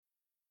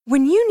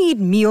When you need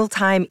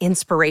mealtime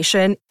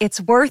inspiration,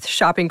 it's worth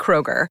shopping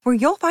Kroger, where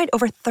you'll find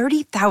over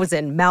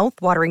 30,000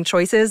 mouth-watering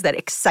choices that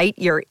excite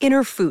your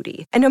inner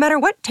foodie. And no matter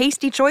what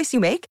tasty choice you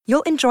make,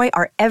 you'll enjoy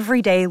our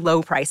everyday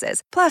low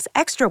prices, plus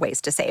extra ways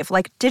to save,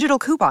 like digital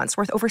coupons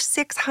worth over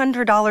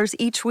 $600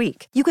 each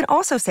week. You can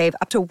also save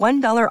up to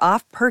 $1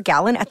 off per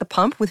gallon at the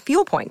pump with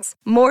fuel points.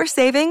 More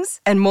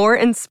savings and more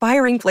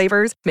inspiring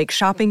flavors make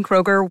shopping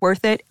Kroger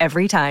worth it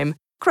every time.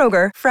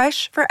 Kroger,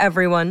 fresh for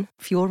everyone.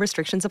 Fuel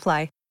restrictions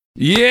apply.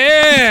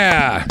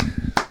 Yeah!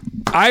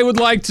 I would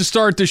like to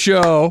start the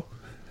show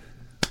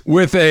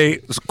with a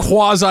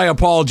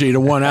quasi-apology to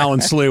one Alan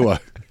Sliwa.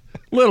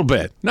 A little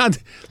bit.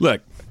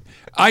 Look,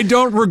 I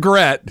don't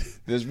regret.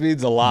 This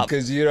means a lot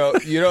because you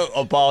don't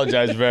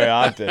apologize very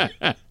often.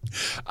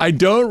 I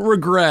don't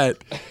regret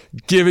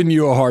giving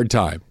you a hard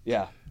time.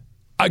 Yeah.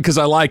 Because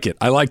I like it.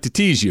 I like to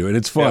tease you, and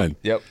it's fun.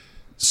 Yep.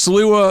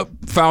 Sliwa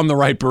found the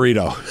right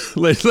burrito.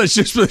 Let's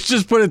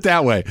just put it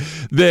that way.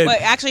 Wait,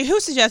 actually, who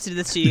suggested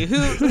this to you?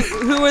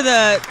 Who were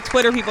the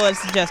Twitter people that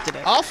suggested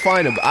it? I'll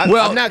find them.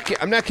 I'm not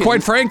kidding.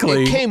 Quite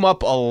frankly, it came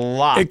up a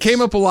lot.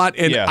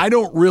 And I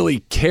don't really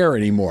care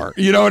anymore.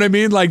 You know what I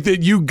mean? Like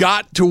that you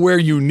got to where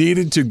you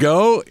needed to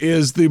go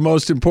is the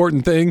most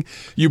important thing.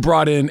 You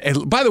brought in.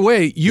 And by the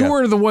way, you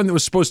were the one that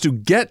was supposed to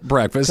get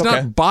breakfast,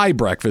 not buy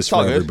breakfast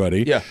for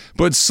everybody. Yeah.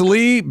 But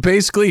Slee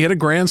basically hit a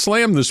grand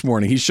slam this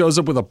morning. He shows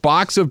up with a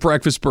box of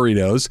breakfast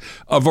burritos,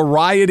 a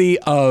variety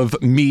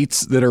of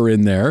meats that are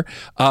in there,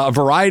 a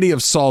variety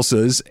of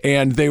salsas,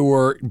 and they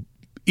were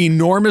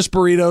enormous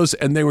burritos,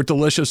 and they were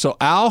delicious. So,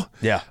 Al,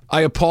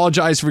 I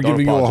apologize for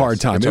giving you a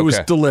hard time. It was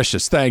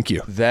delicious. Thank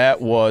you.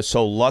 That was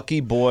so Lucky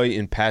Boy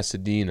in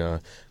Pasadena,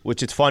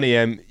 which it's funny.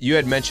 You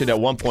had mentioned at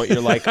one point,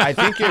 you're like, I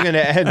think you're going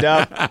to end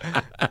up.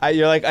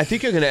 I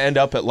think you're going to end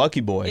up at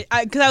Lucky Boy.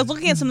 Because I was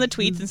looking at some of the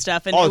tweets and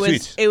stuff, and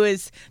it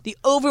was the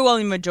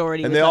overwhelming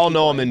majority. And they all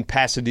know Boy. I'm in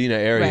Pasadena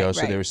area,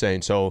 so they were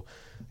saying, so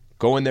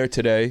go in there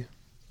today.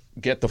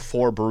 Get the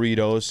 4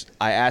 burritos.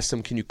 I asked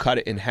them, can you cut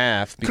it in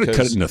half? Because could have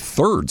cut it into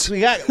thirds. We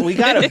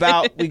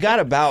got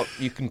about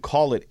you can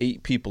call it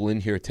 8 people in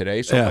here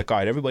today. So I'm like, all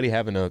right, everybody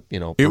having a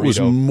burrito. It was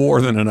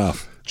more than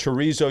enough.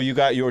 Chorizo, you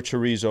got your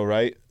chorizo,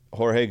 right?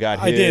 Jorge got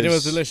his. I did. It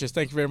was delicious.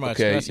 Thank you very much.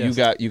 Okay, Gracias.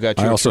 you got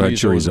your I also had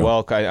chorizo as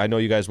well. I know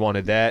you guys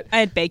wanted that. I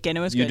had bacon. It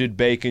was You good. did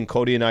bacon.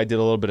 Cody and I did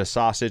a little bit of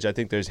sausage. I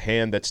think there's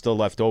ham that's still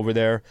left over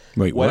there.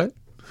 Wait, what?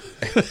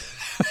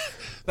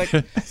 Like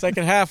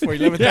second half or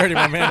 11:30,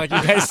 my man, like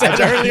you guys said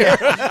earlier.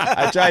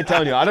 I tried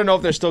telling you. I don't know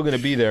if they're still going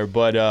to be there,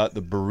 but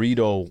the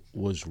burrito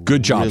was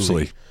good job,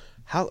 Slee.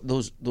 How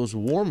those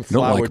warm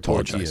flour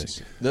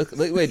tortillas?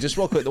 Wait, just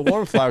real quick. The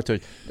warm flour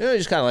tortillas. You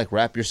just kind of like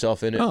wrap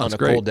yourself in it on a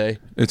cold day.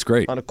 It's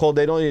great. On a cold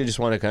day, don't you just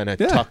want to kind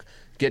of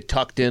get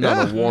tucked in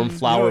on a warm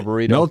flour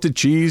burrito? Melted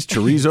cheese,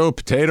 chorizo,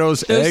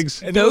 potatoes,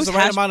 eggs. And it was the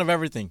right amount of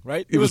everything,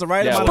 right? It was the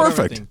right amount of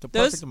everything. The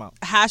perfect amount.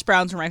 Hash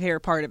browns were my favorite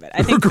part of it.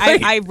 I think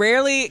I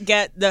rarely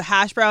get the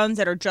hash browns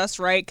that are just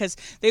right because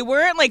they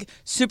weren't like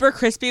super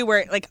crispy where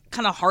it like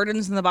kind of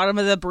hardens in the bottom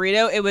of the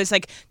burrito. It was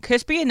like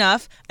crispy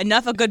enough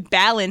a good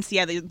balance.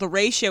 Yeah, the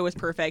ratio was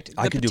perfect.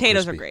 The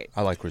potatoes are great.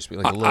 I like crispy,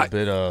 like a little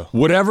bit of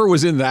whatever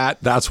was in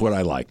that's what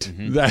I liked.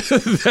 Mm-hmm.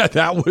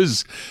 That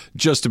was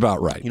just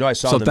about right. I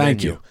saw. So the thank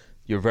menu. you.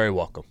 You're very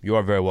welcome. You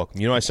are very welcome.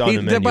 I saw in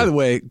the menu. By the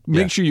way,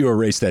 make sure you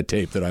erase that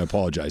tape that I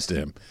apologize to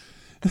him.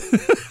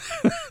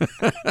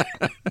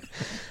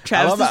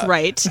 Travis is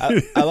right.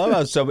 I love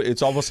how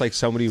it's almost like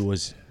somebody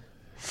was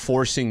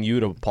forcing you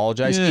to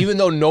apologize, even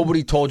though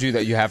nobody told you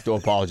that you have to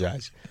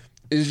apologize.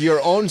 Is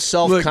your own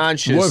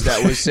self-conscious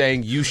that was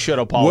saying you should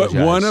apologize.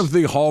 One of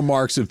the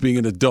hallmarks of being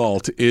an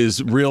adult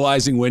is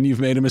realizing when you've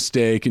made a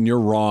mistake and you're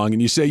wrong,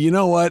 and you say, you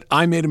know what,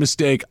 I made a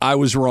mistake, I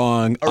was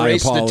wrong,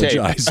 erase I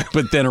apologize,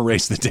 but then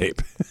erase the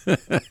tape.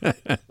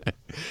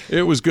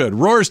 It was good.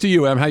 Roars to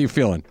you, Em. How you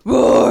feeling?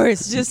 Roars.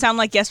 Does it sound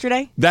like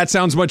yesterday? That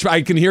sounds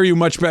I can hear you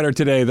much better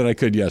today than I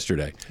could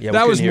yesterday. Yeah,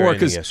 that was more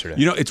because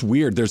it's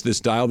weird. There's this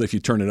dial that if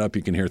you turn it up,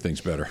 you can hear things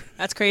better.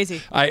 That's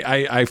crazy.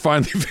 I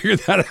finally figured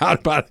that out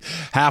about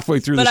halfway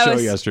through the show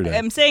yesterday.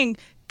 I'm saying,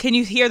 can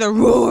you hear the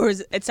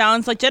roars? It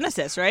sounds like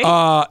Genesis,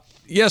 right?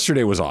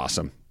 Yesterday was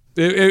awesome.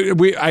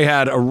 I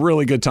had a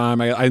really good time.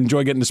 I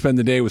enjoyed getting to spend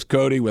the day with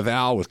Cody, with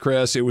Al, with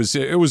Chris. It was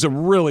a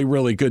really,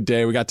 really good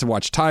day. We got to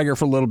watch Tiger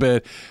for a little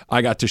bit.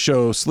 I got to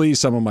show Slee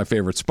some of my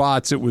favorite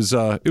spots. It was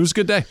a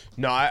good day.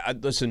 No, I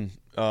listen.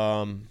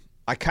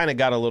 I kind of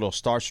got a little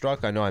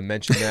starstruck. I know I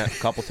mentioned that a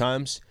couple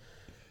times.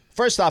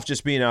 First off,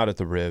 just being out at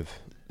the Riv.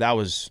 Can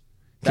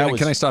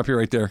I stop you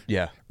right there?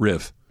 Yeah.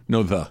 Riv.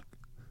 No, the.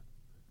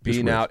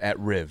 Being out at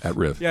Riv. At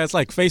Riv. Yeah, it's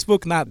like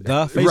Facebook, not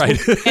the Facebook.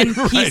 Right. And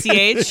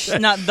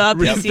PCH, not the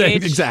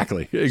PCH.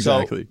 Exactly.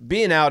 So,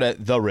 being out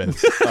at the Riv.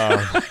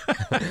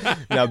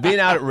 Now, being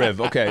out at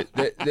Riv, okay.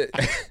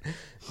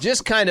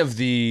 Just kind of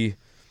the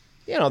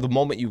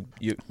moment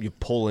you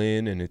pull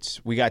in and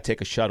we got to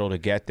take a shuttle to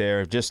get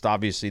there. Just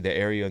obviously the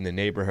area in the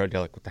neighborhood,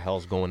 you're like, what the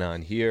hell's going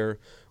on here?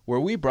 Where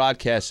we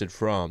broadcasted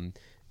from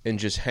and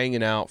just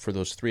hanging out for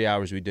those 3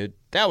 hours we did,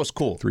 that was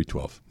cool.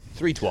 312.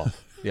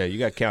 312. Yeah, you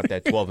got to count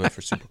that 12 in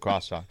for Super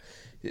Cross Talk.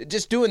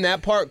 just doing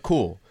that part,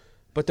 cool.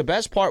 But the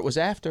best part was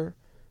after.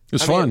 It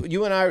was fun.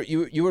 You and I,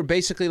 you were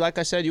basically, like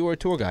I said, you were a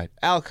tour guide.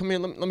 Al, come here.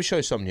 Let me show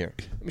you something here.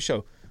 Let me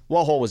show.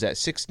 What hole was that?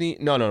 16?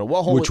 No.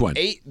 What hole? Which was one?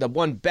 8. The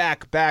one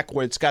back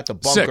where it's got the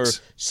bunker.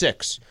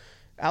 6.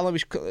 Al, let me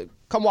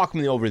come walk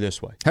me over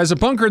this way. Has a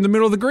bunker in the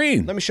middle of the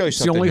green. Let me show you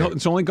something.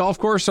 It's the only golf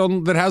course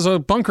that has a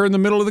bunker in the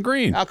middle of the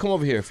green. Al, come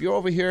over here. If you're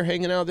over here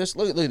hanging out,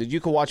 look at it. You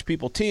can watch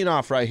people teeing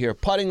off right here,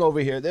 putting over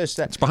here, this,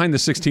 that. It's behind the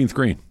 16th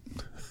green.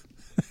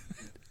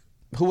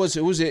 Who was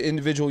the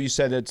individual you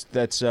said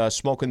that's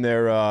smoking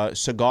their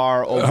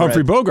cigar over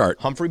Humphrey Bogart.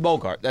 Humphrey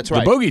Bogart. That's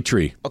right. The bogey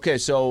tree. Okay,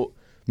 so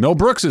Mel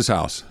Brooks's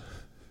house.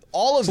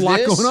 all of There's a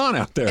this, lot going on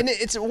out there. and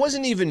it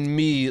wasn't even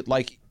me.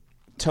 Like,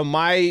 to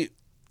my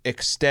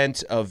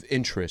extent of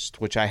interest,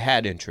 which I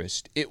had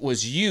interest, it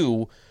was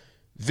you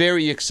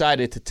very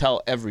excited to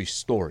tell every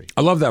story.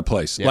 I love that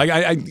place. Yeah.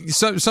 Like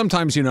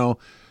sometimes,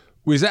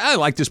 we say, I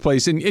like this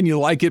place, and you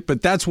like it,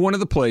 but that's one of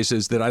the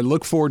places that I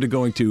look forward to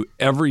going to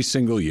every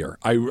single year.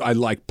 I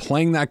like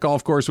playing that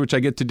golf course, which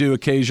I get to do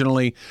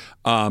occasionally.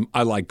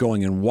 I like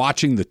going and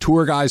watching the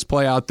tour guys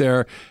play out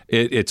there.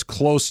 It's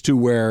close to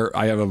where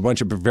I have a bunch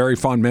of very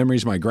fond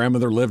memories. My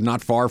grandmother lived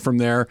not far from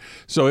there.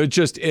 So it's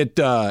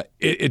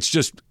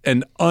just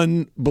an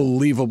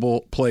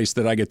unbelievable place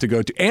that I get to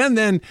go to. And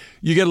then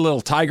you get a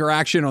little Tiger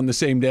action on the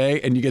same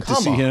day, and you get to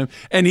see him.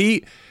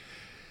 And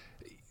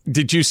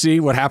did you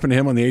see what happened to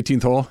him on the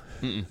 18th hole?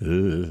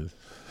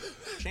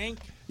 Shank.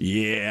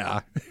 Yeah.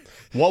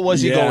 What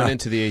was he going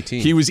into the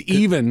 18th? He was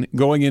even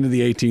going into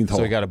the 18th hole.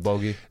 So he got a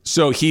bogey?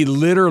 So he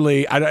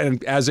literally,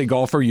 as a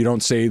golfer, you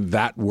don't say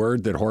that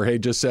word that Jorge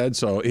just said.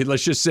 So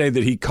let's just say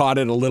that he caught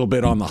it a little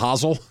bit on the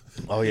hosel.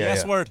 Oh, yeah.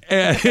 S-word.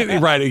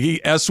 Right. He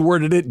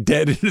S-worded it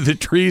dead into the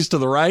trees to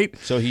the right.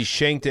 So he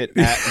shanked it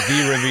at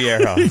the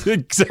Riviera.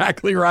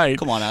 Exactly right.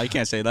 Come on, Al, you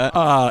can't say that.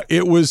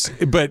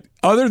 But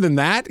other than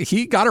that,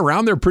 he got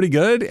around there pretty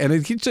good, and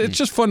it's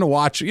just fun to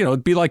watch.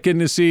 It'd be like getting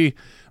to see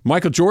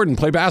Michael Jordan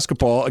play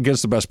basketball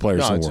against the best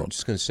players in the world. I'm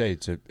just going to say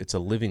it's a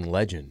living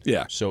legend.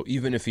 Yeah. So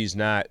even if he's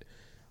not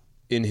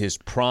in his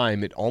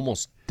prime, it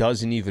almost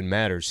doesn't even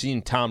matter.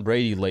 Seeing Tom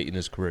Brady late in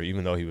his career,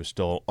 even though he was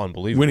still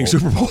unbelievable. Winning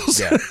Super Bowls.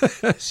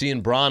 Yeah.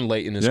 Seeing Bron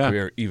late in his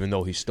career, even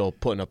though he's still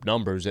putting up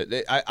numbers.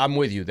 I'm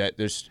with you that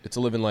it's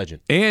a living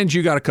legend. And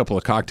you got a couple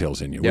of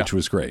cocktails in you, which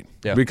was great.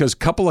 Yeah. Because a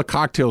couple of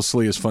cocktails,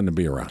 Slee, is fun to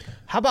be around.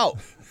 How about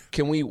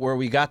where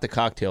we got the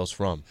cocktails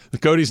from?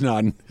 Cody's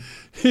nodding.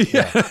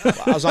 Yeah.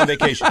 I was on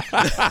vacation.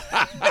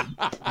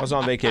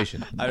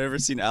 I've never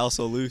seen Al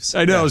so loose.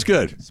 I know, it was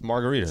good. It's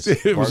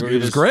margaritas. It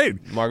was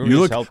great.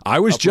 Margaritas I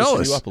was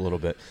jealous. You up a little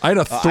bit. I had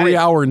a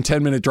 3-hour and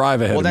 10-minute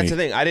drive ahead of me. Well, that's the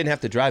thing. I didn't have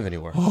to drive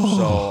anywhere.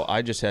 So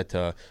I just had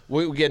to.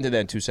 We'll get into that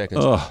in 2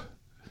 seconds.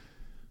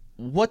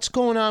 What's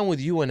going on with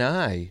you and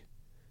I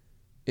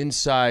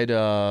inside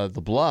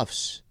the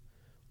Bluffs?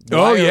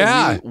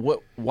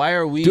 Why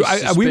are we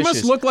suspicious? We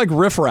must look like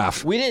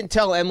riffraff. We didn't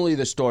tell Emily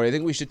the story. I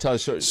think we should tell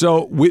her.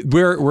 So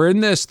we're in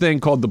this thing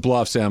called the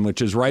Bluffs, Em,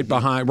 which is right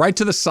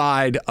to the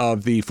side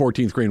of the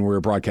 14th green where we're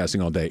broadcasting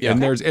all day. Yeah.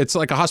 And it's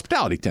like a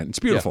hospitality tent. It's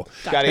beautiful.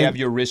 Yeah. Got to have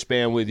your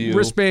wristband with you.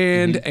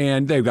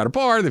 And they've got a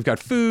bar. They've got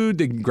food.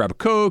 They can grab a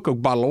Coke, a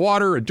bottle of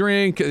water, a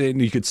drink,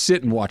 and you could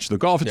sit and watch the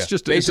golf. It's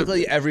just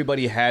basically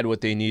everybody had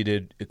what they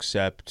needed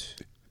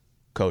except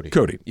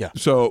Cody. Yeah.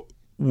 So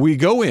we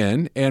go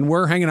in, and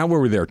we're hanging out. Where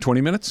were we there?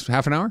 20 minutes?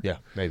 Half an hour? Yeah,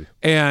 maybe.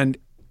 And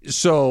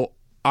so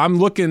I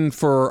think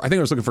I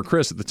was looking for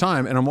Chris at the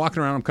time, and I'm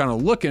walking around. I'm kind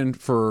of looking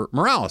for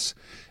Morales,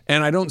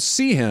 and I don't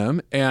see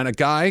him. And a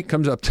guy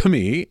comes up to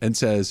me and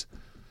says,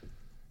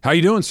 "How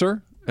you doing,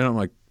 sir?" And I'm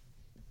like,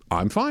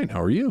 "I'm fine.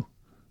 How are you?"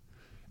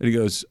 And he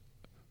goes,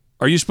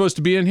 "Are you supposed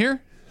to be in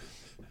here?"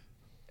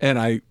 And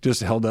I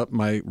just held up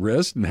my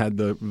wrist and had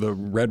the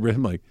red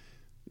ribbon, like,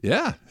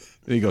 "Yeah."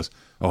 And he goes,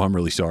 "Oh, I'm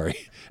really sorry."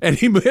 And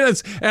and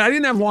I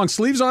didn't have long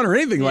sleeves on or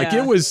anything. Yeah. Like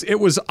it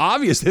was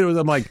obvious.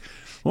 I'm like,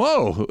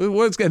 whoa,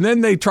 and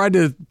then they tried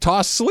to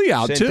toss Slee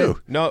out Same too.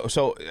 thing. No,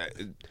 so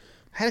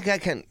how a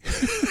guy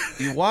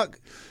you walk.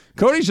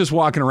 Cody's just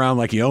walking around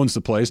like he owns the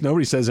place.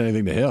 Nobody says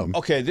anything to him.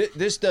 Okay,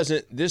 this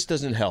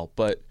doesn't help,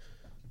 but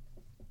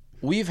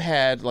we've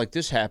had, like,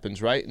 this happens,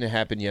 right? And it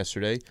happened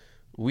yesterday.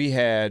 We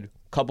had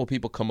couple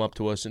people come up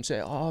to us and say,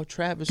 "Oh,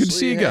 Travis, good to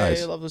see you guys.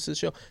 Hey, I love this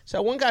show."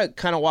 So one guy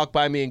kind of walked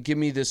by me and give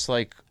me this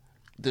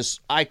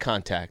eye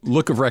contact,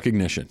 look of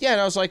recognition. Yeah, and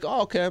I was like,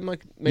 "Oh, okay." I'm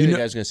like, maybe the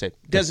guy's gonna say.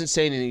 Doesn't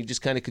say anything. He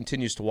just kind of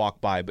continues to walk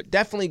by, but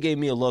definitely gave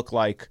me a look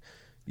like,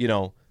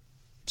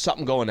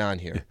 something going on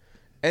here.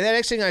 And the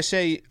next thing I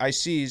see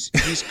is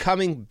he's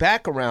coming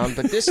back around,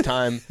 but this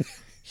time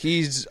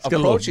he's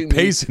approaching me.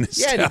 Pace in his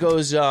step. And he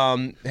goes,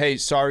 "Hey,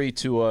 sorry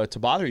to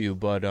bother you,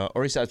 but,"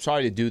 or he said, "I'm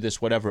sorry to do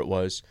this," whatever it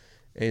was.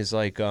 And he's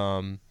like,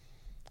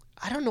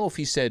 I don't know if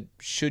he said,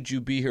 "Should you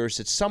be here?" or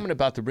said something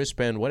about the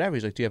wristband, whatever.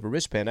 He's like, "Do you have a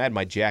wristband?" I had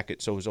my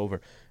jacket, so it was over.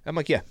 I'm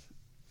like, "Yeah."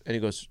 And he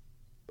goes,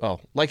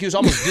 "Oh," like he was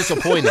almost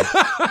disappointed.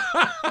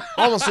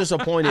 Almost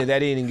disappointed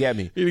that he didn't get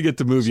me. He didn't get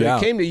to move So you out.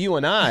 he came to you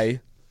and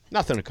I,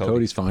 Nothing to Cody.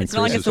 Cody's fine. It's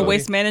not like Chris it's is a fine.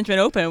 Waste Management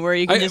Open where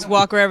you can just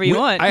walk wherever you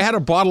want. I had a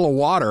bottle of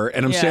water,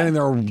 and I'm Yeah. standing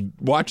there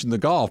watching the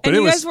golf. But and it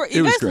you was guys were it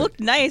you was guys great. looked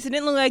nice. It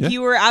didn't look like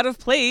you were out of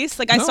place.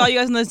 Like I No. saw you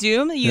guys on the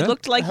Zoom. You Yeah.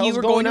 looked like The you hell's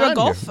were going to a going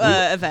on golf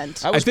here?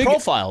 event. I was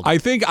profiled. I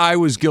think I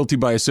was guilty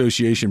by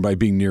association by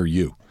being near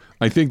you.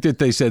 I think that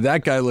they said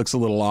that guy looks a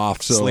little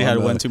off. So Slee had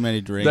one too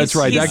many drinks. That's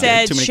right. He that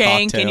said too many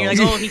shank, and you're like,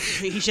 cocktails.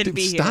 oh, he shouldn't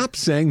be here. Stop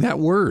saying that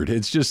word.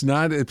 It's just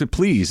not.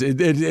 Please,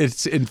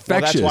 it's Well,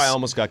 infectious. that's why I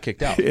almost got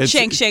kicked out. It's-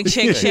 Shank, shank,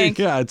 shank, shank.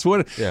 Yeah, it's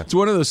one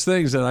of those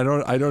things that I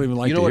don't even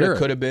like You know to what hear. it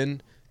could have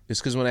been? It's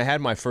because when I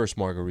had my first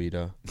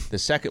margarita, the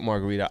second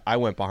margarita, I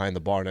went behind the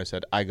bar and I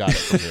said, I got it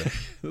from here.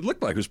 It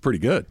looked like it was pretty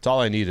good. That's all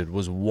I needed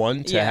was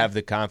one to Yeah. have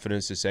the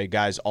confidence to say,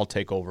 guys, I'll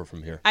take over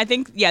from here. I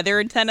think,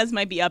 their antennas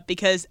might be up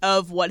because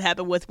of what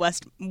happened with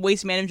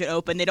Waste Management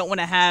Open. They don't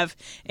want to have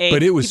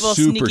But it was people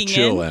super sneaking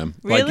chill, in. Em.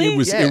 Really? Like it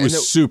was and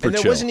super and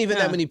there chill. wasn't even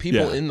that many people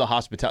Yeah. in the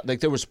hospitality.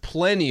 Like there was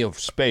plenty of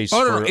space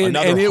Oh, for no, and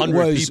another it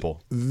 100 was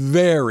people.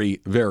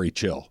 very, very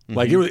chill.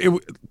 Like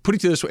put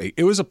it this way,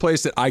 it was a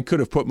place that I could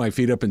have put my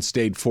feet up and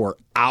stayed for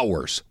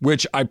hours,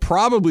 which I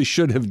probably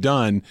should have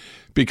done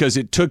because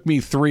it took me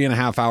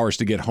 3.5 hours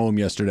to get home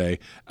yesterday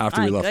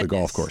after we My left the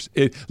golf goodness.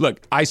 course.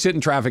 Look, I sit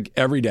in traffic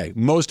every day.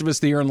 Most of us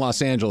here in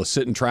Los Angeles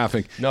sit in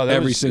traffic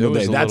every single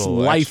day. a That's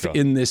little life extra.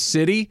 in this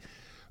city.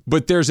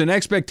 But there's an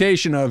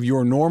expectation of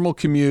your normal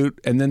commute,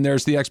 and then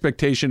there's the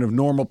expectation of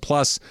normal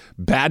plus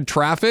bad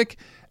traffic.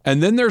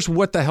 And then there's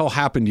what the hell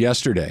happened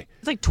yesterday.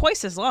 It's like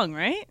twice as long,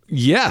 right?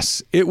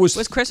 Yes, it was.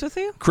 Was Chris with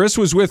you? Chris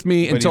was with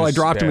me But until he I was-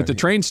 dropped him yeah. at the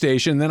train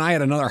station. Then I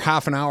had another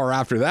half an hour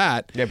after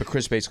that. Yeah, but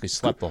Chris basically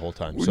slept the whole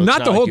time. So Not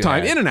it's the like whole you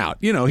time, had- in and out.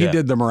 You know, he Yeah.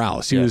 did the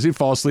Morales. He'd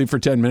fall asleep for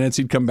 10 minutes.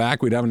 He'd come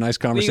back. We'd have a nice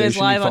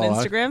conversation. live He'd on fall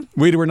out. Instagram?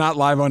 We were not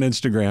live on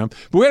Instagram,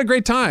 but we had a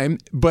great time.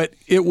 But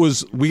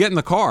we get in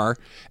the car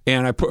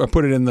and I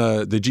put it in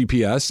the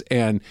GPS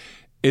and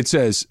it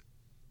says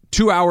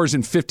 2 hours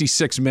and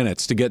 56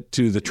 minutes to get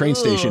to the train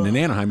station in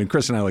Anaheim. And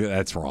Chris and I,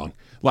 that's wrong.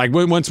 Like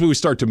once we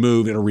start to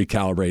move, it'll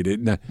recalibrate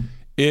it. And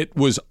it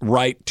was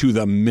right to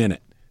the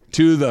minute.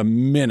 To the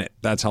minute.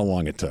 That's how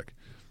long it took.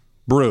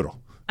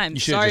 Brutal. I'm You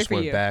should have sorry just for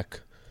went you.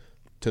 back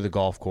to the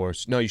golf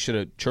course. No, you should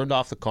have turned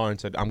off the car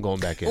and said, I'm going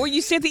back in. Or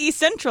you stay at the East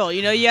Central.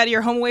 You know, you had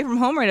your home away from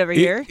home right over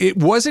here. It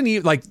wasn't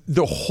even like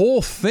the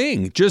whole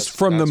thing, just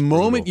from the that's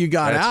moment brutal. you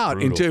got That's out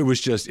brutal.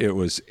 into it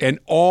was, and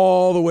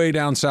all the way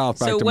down south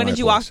back So to when my did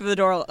you walk place. through the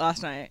door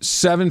last night?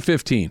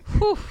 7:15.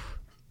 Whew.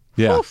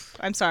 Yeah. Oof,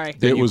 I'm sorry.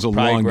 It was a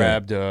Probably long day.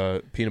 grabbed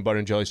a peanut butter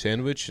and jelly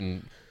sandwich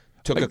and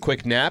took a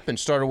quick nap and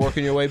started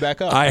working your way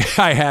back up. I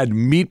had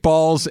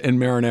meatballs and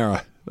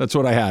marinara. That's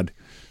what I had.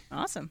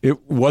 Awesome.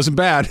 It wasn't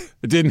bad.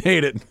 I didn't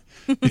hate it.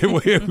 It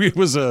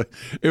was a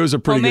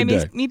pretty Homemade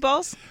good day.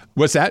 meatballs?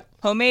 What's that?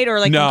 Homemade or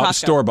like No, from Costco?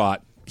 store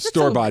bought.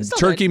 Store bought still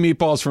turkey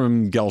meatballs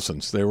from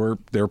Gelson's. They were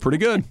pretty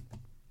good.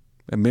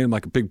 I made them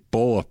like a big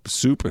bowl of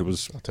soup. It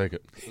was I'll take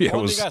it. yeah, it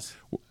was Albondigas.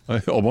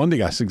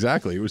 Albondigas,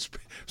 exactly. It was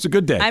a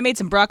good day. I made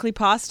some broccoli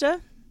pasta.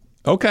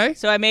 Okay.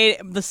 So I made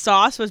the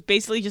sauce was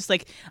basically just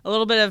like a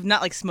little bit of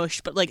not like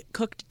smush, but like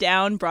cooked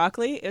down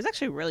broccoli. It was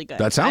actually really good.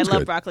 That sounds I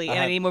love good. broccoli and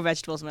I need more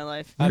vegetables in my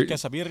life. I had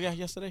quesabirria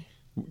yesterday.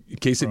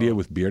 Quesadilla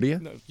with birria?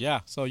 No,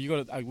 yeah, so you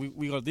go to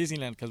we go to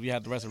Disneyland because we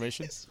had the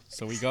reservations.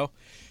 So we go,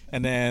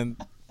 and then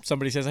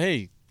somebody says,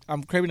 "Hey,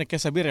 I'm craving a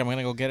quesabirria. I'm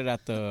gonna go get it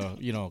at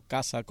the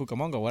Casa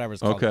Cucamonga, whatever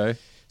it's called." Okay.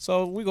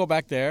 So we go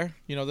back there.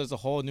 There's a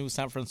whole new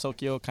San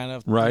Francisco kind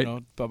of Right.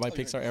 by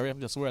Pixar area.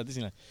 Just we're at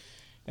Disneyland.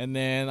 And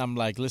then I'm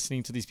like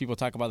listening to these people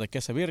talk about the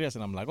quesabirrias,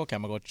 and I'm like, okay,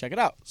 I'm gonna go check it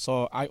out.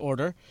 So I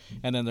order,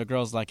 and then the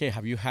girl's like, hey,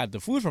 have you had the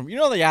food from?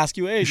 They ask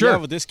you, hey, do Sure. you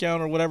have a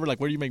discount or whatever? Like,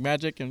 where do you make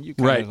magic? And you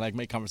kind Right. of like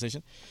make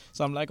conversation.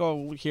 So I'm like,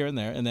 oh, here and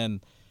there. And then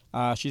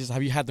she says,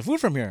 have you had the food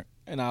from here?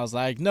 And I was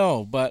like,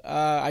 no, but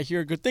I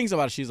hear good things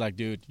about it. She's like,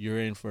 dude, you're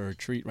in for a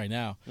treat right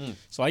now.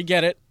 So I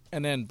get it,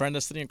 and then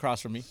Brenda's sitting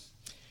across from me,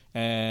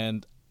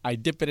 and I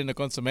dip it in the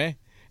consommé,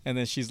 and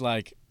then she's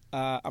like.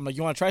 I'm like,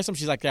 you want to try some?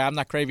 She's like, yeah, I'm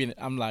not craving it.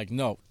 I'm like,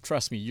 no,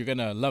 trust me, you're going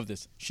to love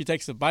this. She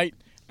takes a bite.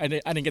 I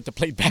didn't get the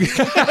plate back.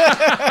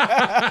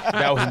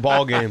 That was a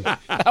ball game.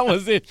 That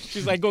was it.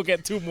 She's like, go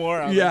get two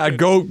more. I was Yeah, like,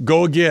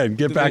 go again.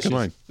 Get back in delicious,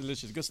 line.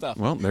 Delicious. Good stuff.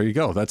 Well, there you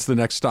go. That's the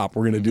next stop.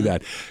 We're going to do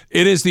that.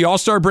 It is the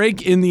All-Star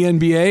break in the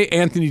NBA.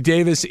 Anthony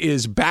Davis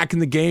is back in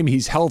the game.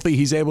 He's healthy.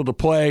 He's able to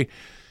play.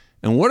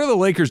 And what are the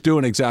Lakers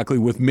doing exactly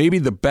with maybe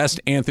the best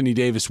Anthony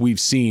Davis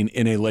we've seen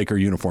in a Laker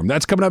uniform?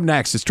 That's coming up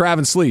next. It's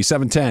Travis Lee,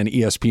 710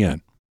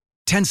 ESPN.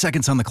 10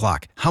 seconds on the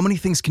clock. How many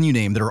things can you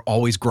name that are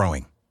always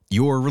growing?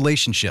 Your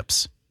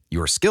relationships,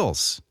 your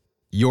skills,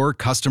 your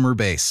customer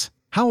base.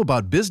 How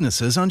about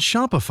businesses on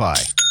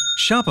Shopify?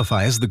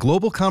 Shopify is the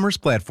global commerce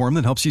platform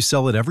that helps you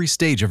sell at every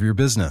stage of your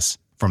business.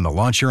 From the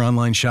launch your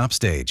online shop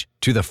stage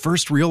to the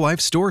first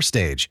real-life store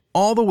stage,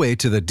 all the way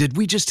to the did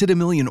we just hit a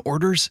million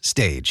orders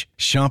stage.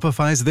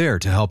 Shopify's there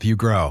to help you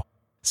grow.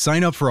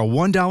 Sign up for a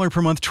 $1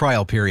 per month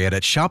trial period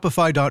at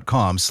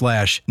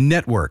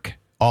shopify.com/network,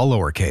 all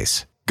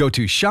lowercase. Go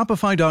to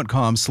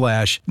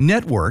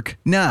shopify.com/network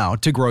now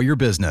to grow your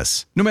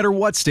business, no matter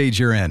what stage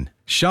you're in.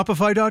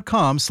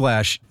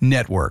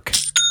 Shopify.com/network.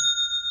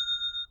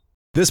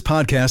 This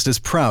podcast is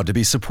proud to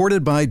be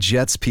supported by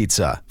Jets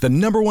Pizza, the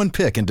 #1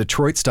 pick in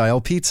Detroit-style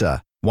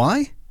pizza.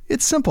 Why?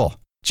 It's simple.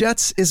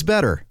 Jets is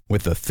better.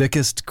 With the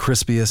thickest,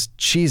 crispiest,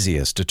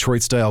 cheesiest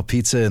Detroit-style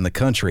pizza in the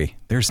country,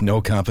 there's no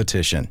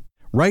competition.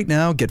 Right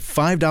now, get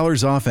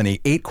 $5 off any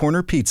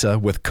 8-corner pizza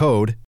with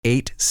code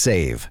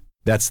 8SAVE.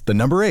 That's the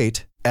number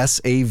 8,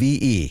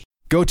 SAVE.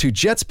 Go to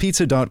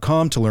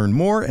jetspizza.com to learn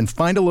more and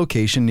find a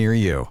location near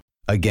you.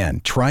 Again,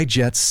 try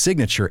Jet's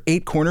signature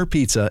 8-corner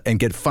pizza and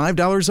get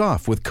 $5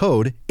 off with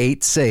code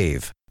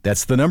 8SAVE.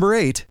 That's the number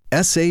 8,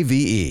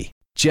 SAVE.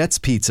 Jet's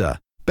Pizza.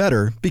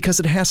 Better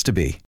because it has to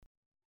be.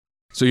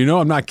 So you know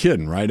I'm not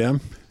kidding, right, Em?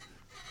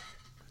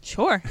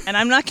 Sure. And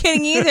I'm not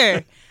kidding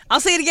either. I'll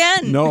say it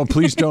again. No,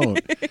 please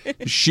don't.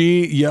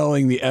 She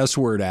yelling the S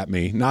word at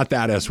me. Not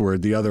that S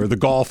word, the other, the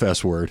golf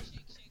S word.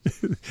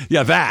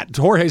 Yeah, that.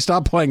 Jorge,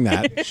 stop playing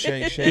that.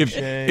 Shake, shake,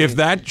 shake. If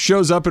that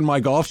shows up in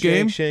my golf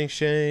game, shake,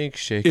 shake.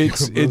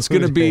 it's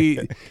going to be.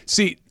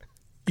 See,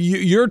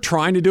 you're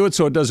trying to do it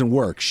so it doesn't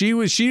work. She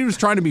was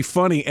trying to be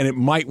funny, and it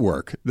might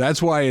work.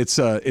 That's why it's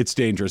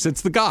dangerous.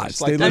 It's the gods.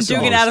 Like They I'm listen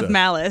to doing it all out this of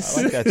malice.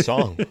 I like that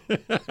song.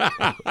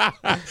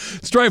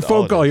 Let's try a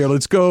phone call here.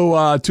 Let's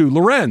go to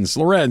Lorenz.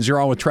 Lorenz,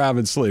 you're on with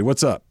Travis Lee.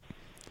 What's up?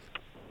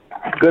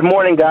 Good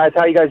morning, guys.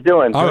 How you guys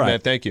doing? All Good, right. man.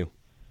 Thank you.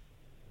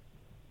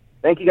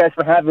 Thank you guys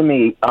for having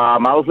me. I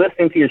was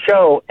listening to your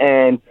show,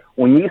 and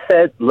when you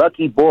said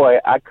Lucky Boy,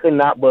 I could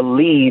not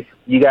believe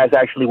you guys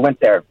actually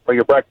went there for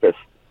your breakfast.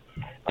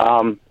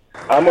 I'm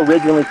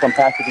originally from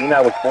Pasadena.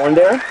 I was born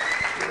there,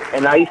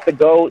 and I used to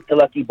go to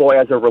Lucky Boy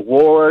as a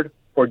reward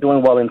for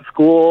doing well in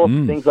school,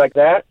 things like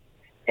that.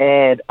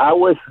 And I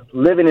was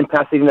living in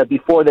Pasadena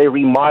before they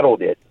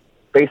remodeled it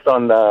based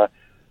on the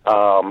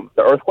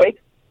earthquake.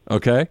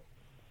 Okay.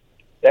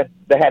 That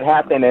had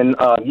happened, and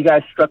you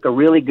guys struck a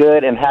really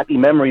good and happy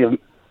memory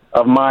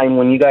of mine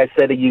when you guys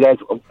said that you guys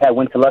had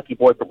went to Lucky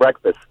Boy for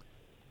breakfast.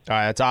 All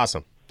right, that's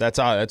awesome.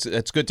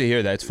 That's good to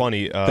hear that. It's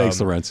funny. Thanks,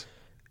 Lorenz.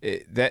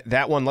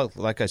 That one,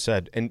 like I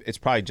said, and it's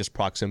probably just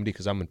proximity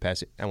because I'm in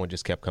Pasadena. That one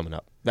just kept coming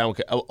up. That one,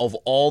 of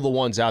all the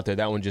ones out there,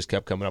 that one just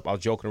kept coming up. I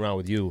was joking around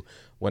with you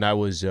when I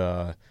was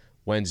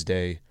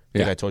Wednesday. I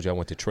think I told you I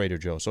went to Trader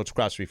Joe's. So it's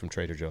across the street from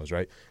Trader Joe's,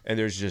 right? And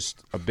there's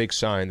just a big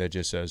sign that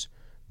just says,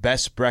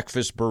 best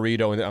breakfast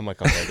burrito. And I'm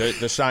like, okay,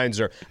 the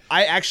signs are.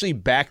 I actually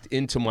backed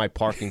into my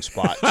parking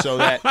spot so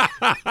that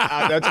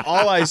that's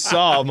all I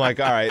saw. I'm like,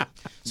 all right.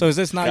 So is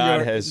this not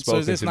God has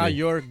spoken to me.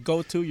 your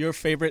go-to, your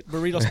favorite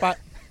burrito spot?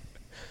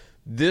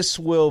 This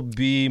will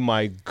be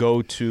my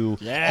go-to.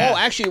 Yeah. Oh,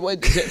 actually,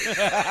 wait,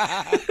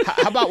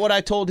 how about what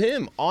I told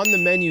him on the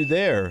menu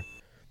there?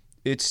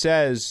 It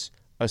says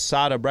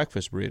asada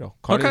breakfast burrito,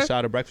 carne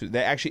asada breakfast.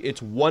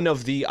 It's one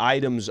of the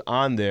items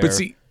on there. But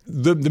see,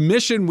 the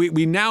mission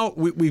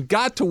we've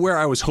got to where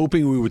I was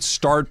hoping we would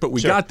start, but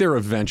we got there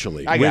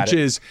eventually. Which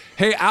is,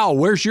 hey Al,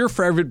 where's your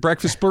favorite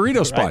breakfast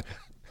burrito spot?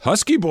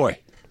 Husky Boy.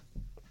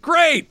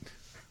 Great.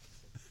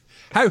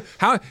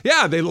 How?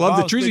 Yeah, they love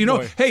the trees. You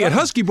know, hey, at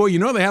Husky Boy,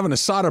 they have an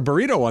asada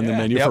burrito on the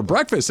menu for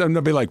breakfast, and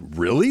they'll be like,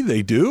 really?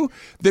 They do?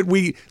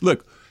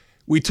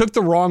 We took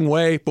the wrong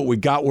way, but we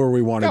got where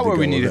we wanted to go. Where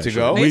we needed to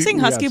go. Are you saying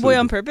Husky Boy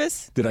on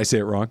purpose? Did I say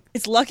it wrong?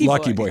 It's Lucky Boy.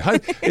 Lucky Boy.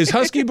 Is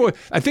Husky Boy?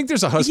 I think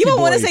there's a Husky Boy. You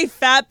don't want to say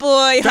Fat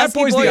Boy. Fat Husky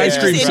Boy's Boy the ice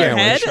cream in your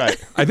sandwich. head?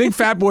 Right. I think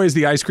Fat Boy is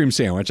the ice cream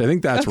sandwich. I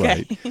think that's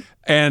right.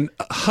 And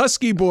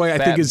Husky Boy, I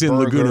think, is in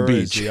Laguna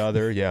Beach. The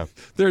other, yeah.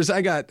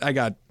 I got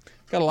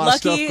a lot of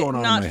stuff going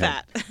on not in my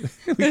fat.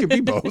 head. We could be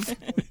both.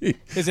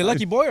 Is it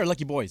Lucky Boy or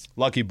Lucky Boys?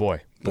 Lucky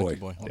Boy. Boy.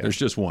 Okay. There's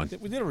just one.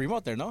 We did a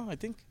remote there, no? I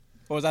think.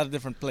 Or was that a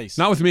different place?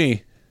 Not with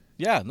me.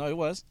 Yeah, no, it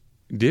was.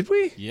 Did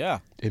we? Yeah.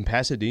 In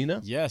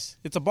Pasadena? Yes.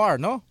 It's a bar,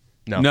 no?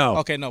 No.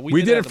 Okay, no.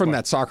 We did at it the from bar.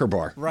 that soccer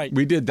bar. Right.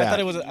 We did that. I thought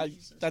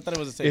it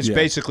was the same. It's thing.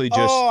 basically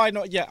just. Oh, I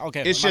know. Yeah,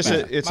 okay. It's my just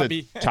bad. it's Might a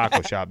be.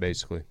 taco shop,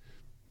 basically.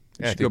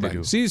 Yeah, I Go think they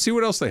back. do. See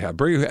what else they have.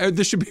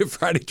 This should be a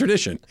Friday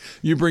tradition.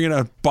 You bring in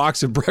a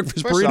box of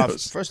breakfast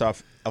burritos. First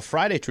off, a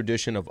Friday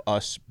tradition of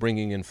us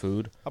bringing in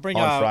food I'll bring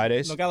on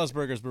Fridays. Nogales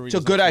Burgers burritos. It's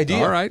a good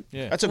idea. All right.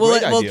 Yeah. That's a Will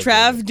great idea.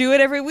 Trav do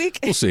it every week?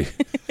 We'll see.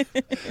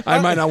 I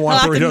might not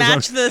want I'll have to burritos.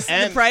 match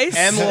the price.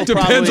 Em will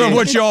Depends probably, on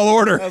what y'all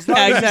order. As long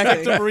Yeah, as it's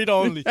exactly. the burrito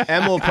only.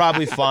 Em will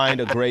probably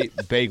find a great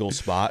bagel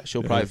spot.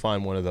 She'll probably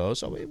find one of those.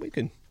 So we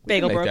can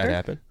Bagel make that broker.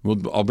 happen.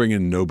 I'll bring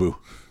in Nobu.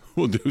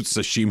 We'll do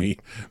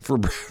sashimi for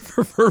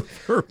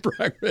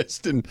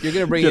breakfast. And You're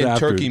going to bring get in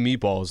after turkey it.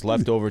 meatballs,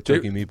 leftover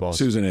turkey meatballs.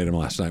 Susan ate them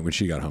last night when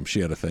she got home. She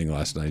had a thing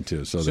last night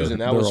too. So Susan,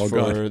 they're that was all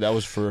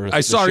gone. for.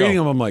 I saw her the eating show.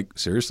 them. I'm like,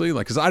 seriously?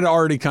 Because I'd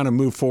already kind of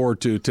moved forward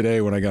to today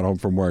when I got home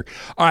from work.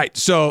 All right,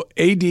 so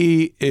AD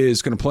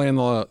is going to play in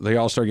the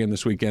All-Star game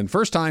this weekend.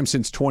 First time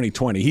since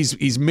 2020.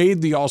 He's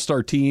made the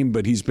All-Star team,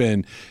 but he's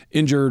been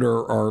injured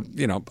or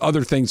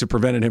other things that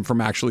prevented him from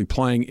actually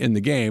playing in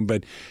the game.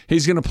 But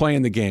he's going to play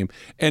in the game.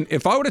 And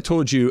if I would have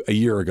told you a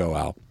year ago,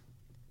 Al,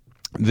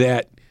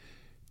 that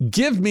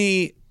give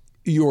me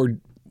your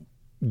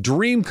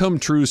dream come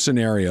true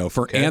scenario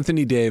for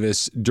Anthony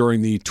Davis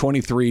during the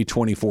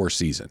 23-24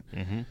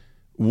 season.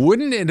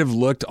 Wouldn't it have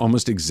looked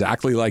almost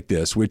exactly like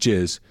this, which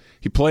is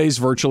he plays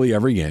virtually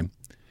every game.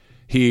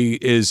 He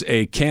is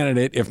a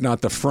candidate, if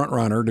not the front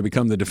runner, to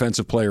become the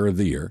Defensive Player of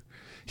the Year.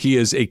 He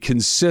is a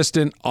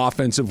consistent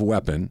offensive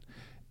weapon,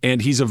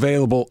 and he's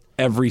available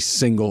every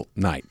single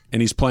night,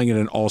 and he's playing at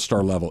an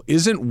all-star level.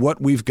 Isn't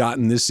what we've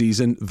gotten this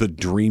season the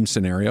dream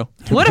scenario?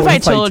 What if I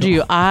told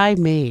you I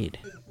made?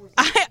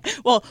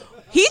 Well,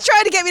 he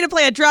tried to get me to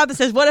play a drop that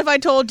says, "What if I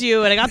told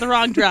you?" and I got the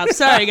wrong drop.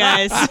 Sorry,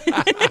 guys.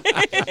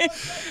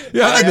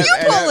 Yeah, you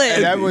pull it.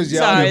 And that was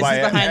yelling in my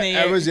head. behind the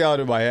That ear. was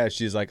yelling in my head.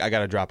 She's like, I got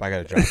to drop. So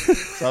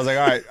I was like,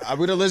 all right, I'm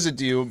going to listen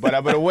to you, but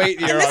I'm going to wait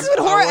here. And this is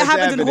what what's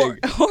happens when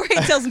happening. Jorge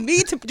tells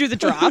me to do the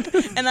drop,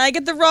 and I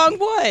get the wrong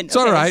one. It's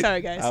all right.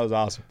 Sorry, guys. That was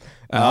awesome.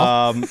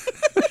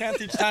 Can't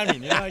teach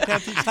timing. I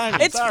can't teach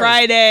timing. It's Sorry.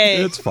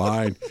 Friday. It's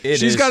fine. She's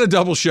She's got a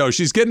double show.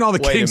 She's getting all the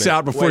Wait a kinks minute.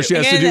 out before Wait. she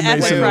has to do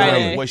And Mason and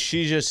Friday. Riley. What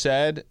she just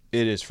said,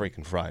 it is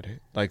freaking Friday.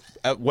 Like,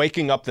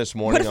 waking up this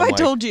morning, What if I'm I like,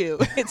 told you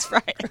it's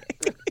Friday?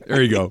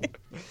 There you go.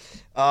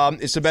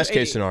 It's the best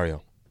case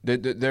scenario.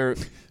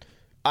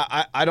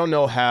 I don't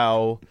know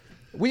how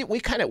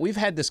we've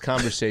had this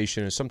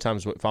conversation, and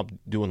sometimes if I'm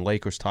doing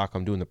Lakers talk,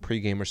 I'm doing the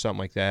pregame or something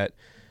like that.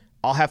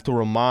 I'll have to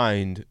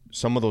remind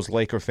some of those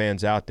Laker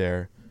fans out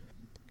there,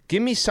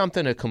 give me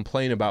something to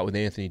complain about with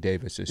Anthony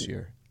Davis this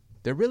year.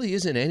 There really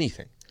isn't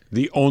anything.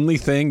 The only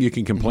thing you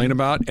can complain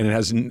about,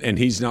 and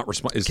he's not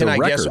responding, is Can their I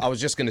record. guess? I was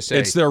just going to say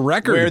It's their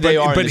record, where they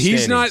are. but in the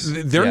he's not.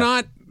 standings. They're Yeah.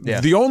 not.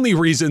 Yeah. The only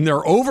reason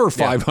they're over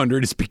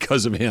 500 is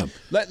because of him.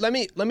 Let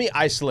me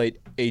isolate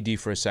AD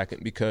for a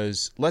second,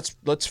 because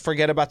let's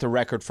forget about the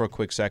record for a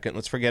quick second.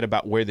 Let's forget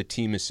about where the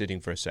team is sitting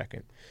for a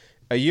second.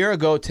 A year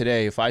ago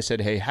today, if I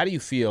said, hey, how do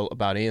you feel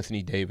about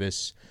Anthony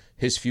Davis,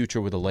 his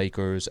future with the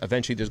Lakers?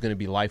 Eventually there's going to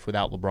be life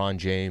without LeBron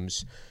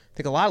James. I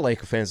think a lot of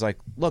Laker fans are like,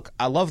 look,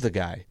 I love the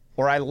guy,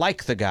 or I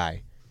like the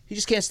guy. He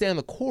just can't stay on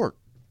the court.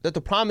 That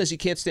the problem is he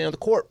can't stay on the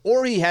court,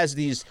 or he has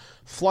these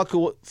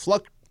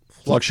Fluctuations.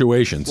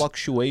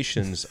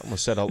 Fluctuations.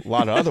 Almost said a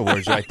lot of other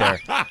words right there.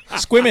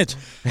 Squimmage.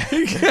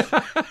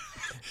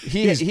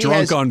 He's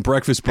drunk on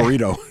breakfast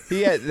burrito.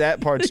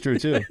 That part's true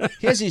too.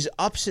 He has these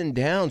ups and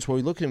downs where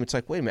you look at him, it's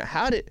like, wait a minute,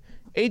 how did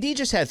AD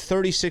just had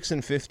 36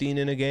 and 15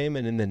 in a game,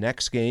 and in the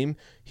next game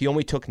he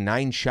only took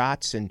 9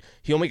 shots and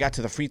he only got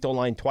to the free throw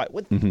line twice.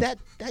 That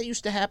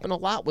used to happen a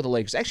lot with the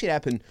Lakers. Actually, it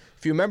happened.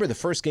 If you remember the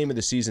first game of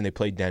the season, they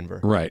played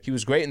Denver. Right. He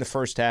was great in the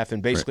first half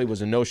and basically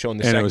was a no-show in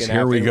the And it second was, half.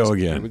 here we and it go was,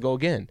 again. Here we go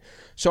again.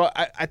 So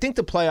I think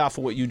the playoff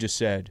of what you just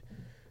said,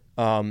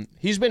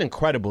 he's been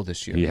incredible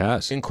this year. He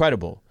has.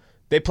 Incredible.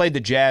 They played the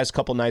Jazz a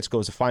couple nights ago.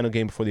 It was the final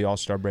game before the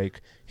All-Star break.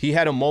 He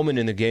had a moment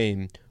in the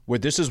game where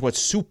this is what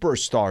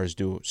superstars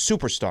do.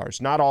 Superstars,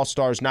 not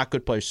all-stars, not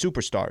good players,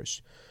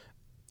 superstars.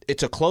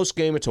 It's a close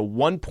game. It's a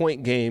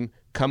 1-point game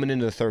coming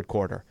into the third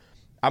quarter.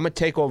 I'm going to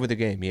take over the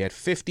game. He had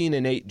 15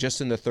 and 8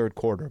 just in the third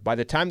quarter. By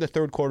the time the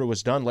third quarter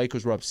was done,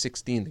 Lakers were up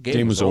 16. The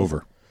game was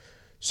over.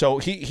 So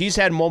he's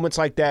had moments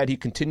like that. He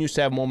continues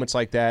to have moments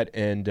like that,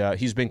 and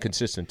he's been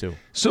consistent too.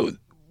 So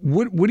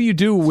what do you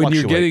do when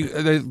you're getting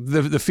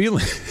the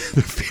feeling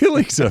the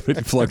feelings of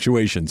it?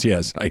 Fluctuations.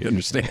 Yes, I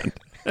understand.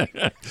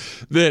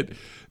 That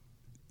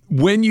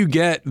when you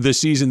get the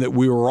season that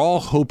we were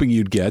all hoping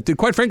you'd get, that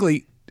quite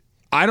frankly,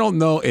 I don't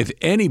know if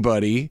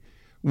anybody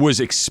was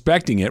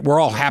expecting it. We're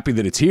all happy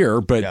that it's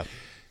here, but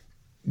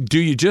do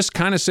you just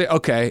kind of say,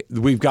 okay,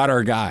 we've got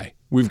our guy.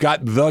 We've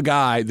got the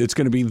guy that's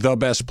going to be the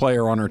best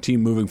player on our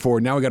team moving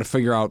forward. Now we got to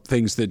figure out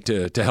things that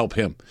to help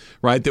him,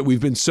 right? That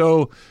we've been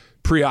so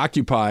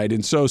preoccupied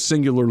and so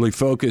singularly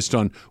focused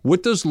on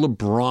what does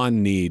LeBron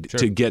need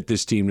to get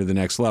this team to the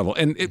next level.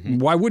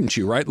 And why wouldn't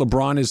you, right?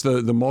 LeBron is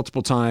the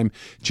multiple-time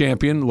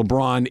champion.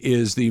 LeBron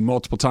is the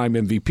multiple-time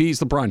MVP. He's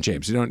LeBron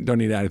James. You don't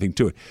need anything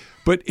to it.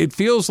 But it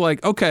feels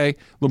like, okay,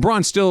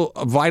 LeBron's still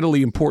a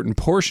vitally important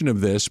portion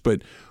of this,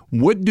 but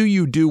what do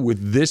you do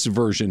with this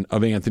version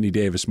of Anthony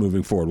Davis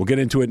moving forward? We'll get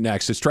into it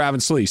next. It's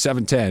Travis Lee,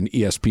 710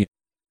 ESPN.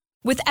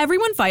 With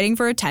everyone fighting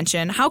for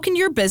attention, how can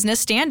your business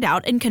stand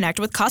out and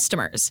connect with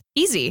customers?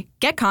 Easy.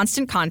 Get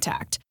Constant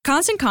Contact.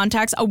 Constant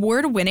Contact's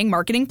award-winning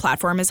marketing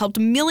platform has helped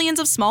millions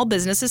of small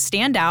businesses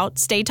stand out,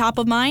 stay top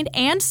of mind,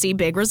 and see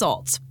big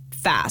results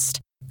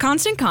fast.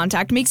 Constant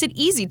Contact makes it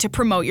easy to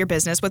promote your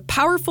business with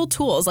powerful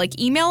tools like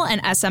email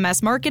and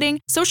SMS marketing,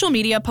 social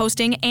media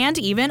posting, and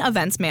even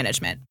events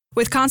management.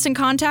 With Constant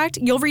Contact,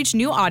 you'll reach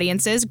new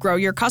audiences, grow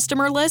your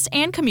customer list,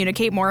 and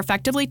communicate more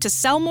effectively to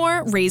sell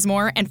more, raise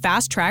more, and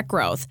fast-track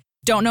growth.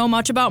 Don't know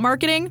much about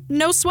marketing?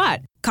 No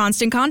sweat.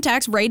 Constant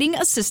Contact's writing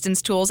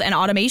assistance tools and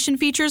automation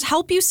features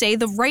help you say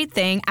the right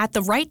thing at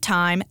the right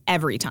time,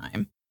 every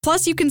time.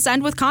 Plus, you can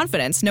send with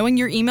confidence, knowing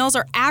your emails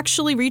are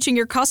actually reaching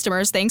your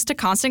customers thanks to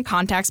Constant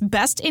Contact's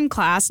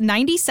best-in-class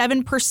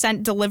 97%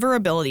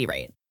 deliverability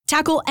rate.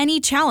 Tackle any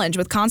challenge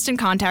with Constant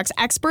Contact's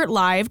expert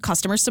live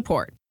customer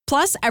support.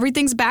 Plus,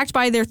 everything's backed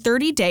by their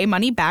 30-day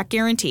money-back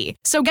guarantee.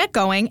 So get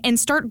going and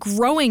start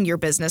growing your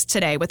business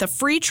today with a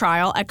free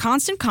trial at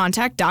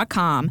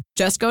ConstantContact.com.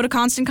 Just go to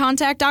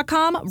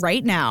ConstantContact.com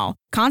right now.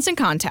 Constant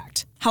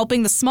Contact,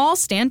 helping the small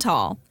stand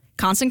tall.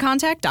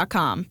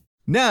 ConstantContact.com.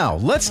 Now,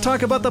 let's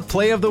talk about the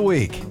play of the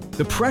week.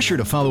 The pressure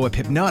to follow up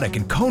Hypnotic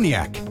and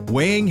Cognac,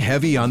 weighing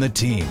heavy on the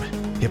team.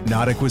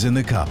 Hypnotic was in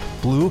the cup,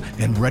 blue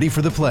and ready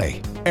for the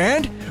play.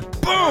 And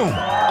boom!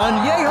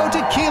 Añejo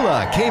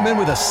Tequila came in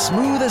with a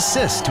smooth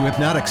assist to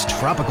Hypnotic's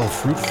tropical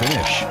fruit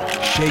finish.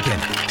 Shaken,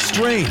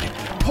 strained,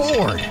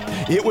 poured.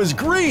 It was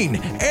green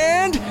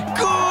and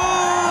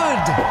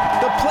good!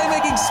 The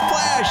playmaking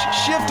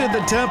splash shifted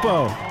the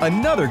tempo.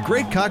 Another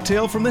great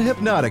cocktail from the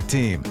Hypnotic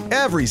team.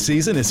 Every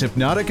season is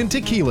Hypnotic and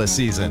Tequila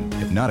season.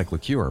 Hypnotic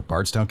Liqueur,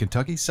 Bardstown,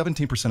 Kentucky,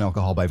 17%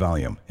 alcohol by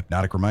volume.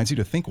 Hypnotic reminds you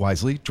to think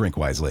wisely, drink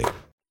wisely.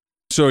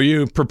 So are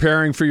you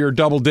preparing for your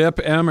double dip,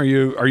 Em? Are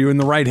you in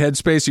the right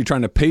headspace? Are you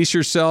trying to pace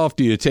yourself?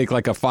 Do you take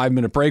like a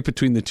 5-minute break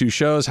between the two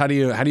shows? How do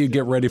you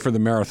get ready for the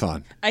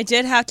marathon? I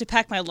did have to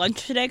pack my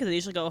lunch today because I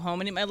usually go home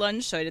and eat my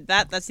lunch, so I did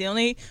that. That's the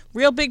only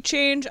real big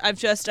change. I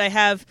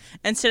have,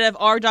 instead of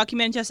our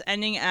document just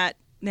ending at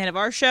the end of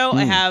our show,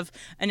 I have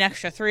an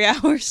extra 3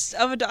 hours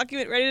of a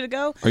document ready to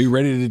go. Are you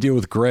ready to deal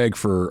with Greg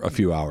for a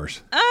few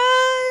hours?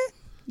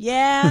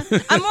 Yeah.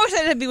 I'm more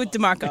excited to be with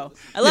DeMarco.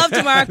 I love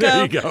DeMarco.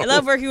 There you go. I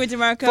love working with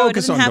DeMarco.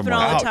 Focus it doesn't on happen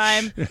all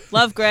DeMarco. the time.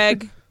 Love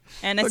Greg.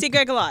 And I see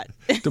Greg a lot.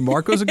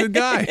 DeMarco's a good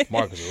guy.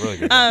 Marco's a really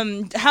good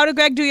guy. How did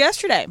Greg do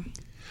yesterday?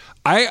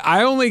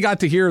 I only got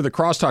to hear the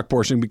crosstalk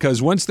portion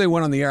because once they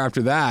went on the air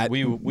after that,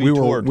 we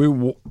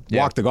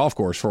walked the golf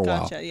course for a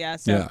while. Gotcha. Yeah.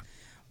 So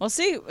we'll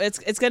see.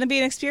 It's going to be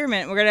an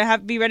experiment. We're going to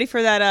be ready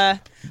for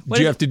that. Do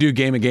you have to do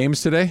Game of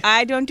Games today?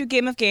 I don't do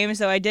Game of Games,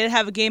 though I did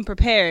have a game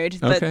prepared,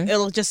 but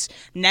it'll just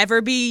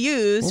never be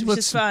used, which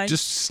is fine.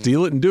 Just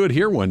steal it and do it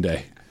here one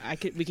day.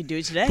 We could do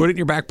it today. Put it in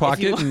your back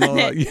pocket, and we'll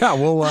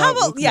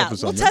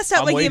we'll test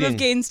out my Game of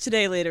Games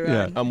today later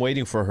on. I'm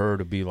waiting for her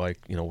to be like,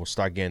 we'll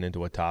start getting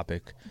into a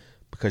topic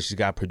because she's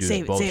got to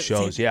produce both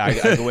shows. Save it.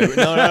 I can wait.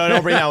 No,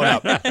 don't bring that one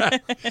up.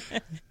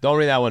 Don't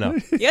bring that one up.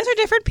 You guys are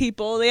different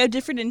people. They have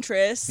different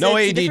interests. No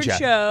it's AD, a different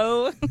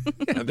show.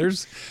 Yeah,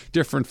 there's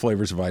different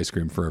flavors of ice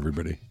cream for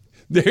everybody.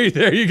 There you go.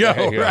 There you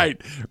go.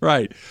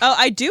 Right. Oh,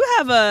 I do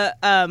have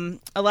a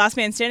last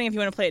man standing if you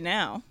want to play it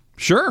now.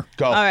 Sure.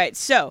 Go. All right.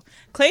 So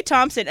Klay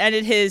Thompson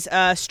ended his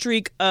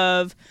streak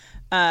of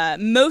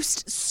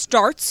most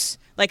starts,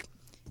 like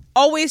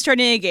always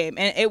starting a game.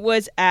 And it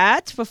was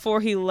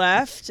before he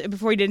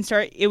didn't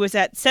start, it was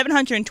at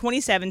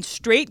 727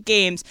 straight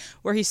games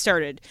where he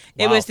started.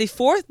 Wow. It was the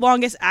fourth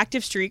longest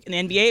active streak in the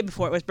NBA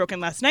before it was broken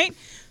last night.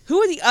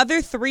 Who are the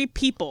other three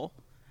people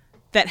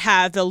that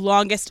have the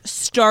longest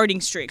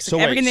starting streaks? So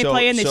every game they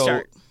play in, they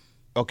start.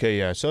 Okay,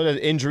 yeah. So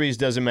the injuries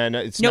doesn't matter.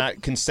 It's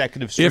not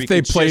consecutive streak. If they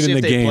It's played just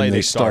in the if game,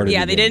 they started.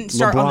 Yeah, the they game. didn't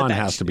start on the LeBron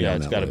bench. has to be on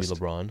it's that got to be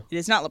list. LeBron. It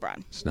is not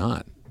LeBron. It's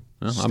not.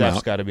 Well, I'm Steph's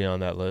out. got to be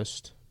on that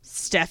list.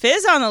 Steph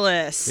is on the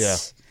list.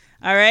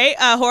 Yeah. All right.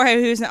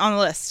 Jorge, who's on the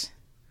list?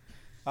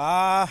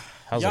 How's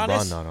Giannis?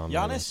 LeBron not on the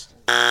Giannis? list?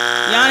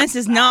 Giannis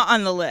is not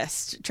on the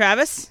list.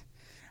 Travis?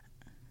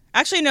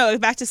 Actually, no.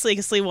 Back to Slee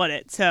because Slee won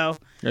it. So.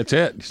 That's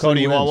it.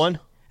 Cody, you Still want wins.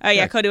 one? Oh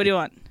yeah, Cody. What do you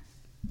want?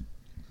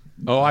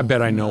 Oh, I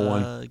bet I know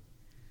one.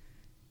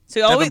 So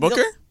you always,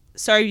 Booker?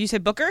 Sorry, you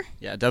said Booker?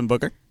 Yeah, Devin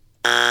Booker.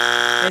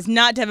 It's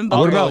not Devin Booker.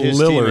 What about his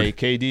Lillard? teammate,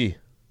 KD?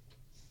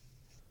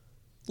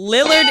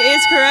 Lillard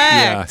is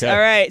correct. Yeah. All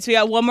right. So we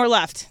got one more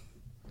left.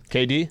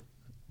 KD?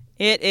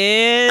 It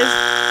is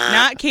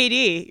not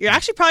KD. You're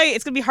actually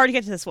it's going to be hard to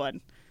get to this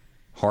one.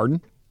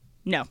 Harden?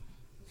 No.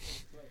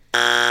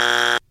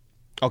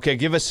 Okay,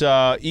 give us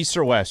East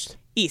or West?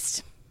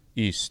 East,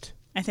 East.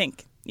 I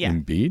think. Yeah.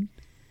 Embiid?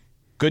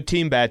 Good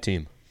team, bad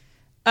team?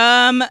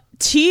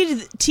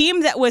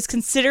 Team that was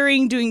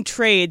considering doing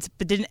trades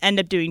but didn't end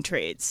up doing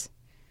trades.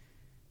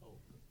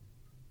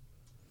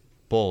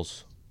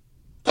 Bulls.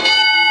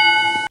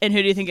 And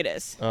who do you think it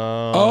is?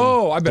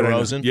 I bet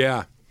DeRozan? I know.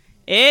 Yeah.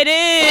 It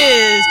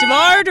is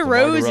DeMar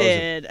DeRozan.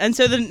 DeRozan. And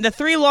so the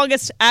three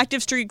longest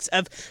active streaks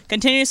of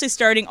continuously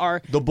starting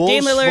are The Bulls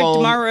Dame Lillard, from-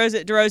 DeMar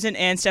DeRozan,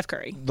 and Steph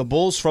Curry. The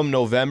Bulls from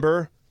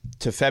November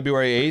to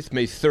February 8th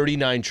made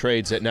 39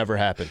 trades that never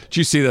happened. Did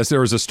you see this? There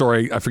was a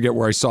story, I forget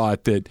where I saw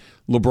it, that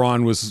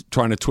LeBron was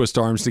trying to twist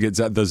arms to get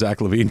the Zach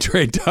LaVine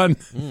trade done.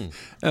 And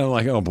I'm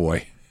like, oh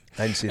boy.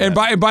 I didn't see that.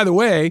 And by the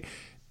way,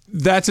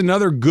 that's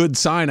another good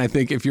sign, I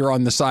think, if you're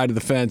on the side of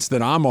the fence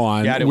that I'm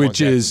on, Yeah, I didn't want which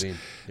Zach is LaVine.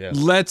 Yeah.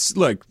 let's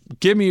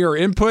give me your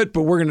input,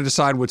 but we're going to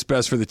decide what's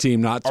best for the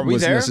team, not Are we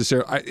what's there?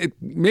 necessary.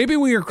 Maybe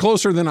we are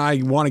closer than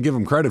I want to give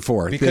them credit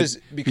for. Because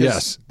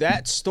yes.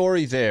 that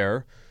story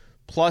there,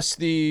 plus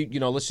the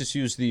let's just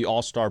use the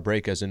All-Star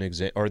break as an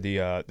example, or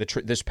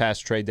this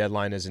past trade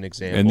deadline as an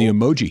example, And the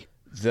emoji.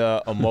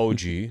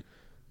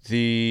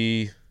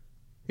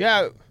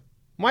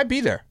 Might be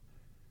there.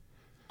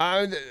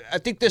 I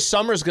think this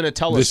summer is going to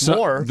tell us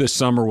more. This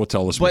summer will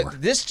tell us more.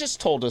 But this just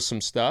told us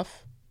some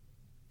stuff,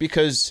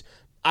 because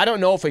I don't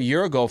know if a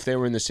year ago if they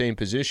were in the same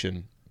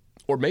position,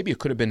 or maybe it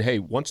could have been, hey,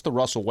 once the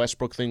Russell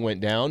Westbrook thing went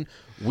down,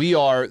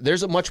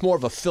 there's a much more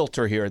of a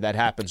filter here that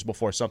happens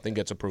before something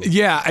gets approved.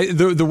 Yeah,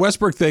 the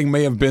Westbrook thing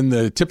may have been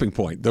the tipping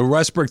point. The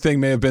Westbrook thing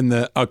may have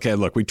been okay,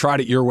 look, we tried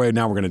it your way,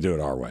 now we're going to do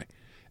it our way.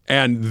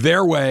 And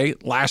their way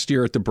last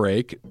year at the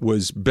break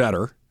was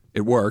better.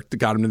 It worked. It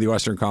got them to the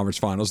Western Conference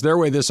Finals. Their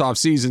way this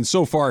offseason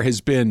so far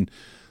has been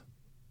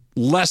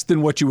less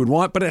than what you would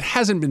want, but it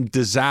hasn't been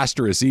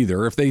disastrous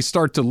either. If they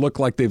start to look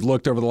like they've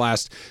looked over the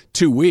last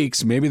 2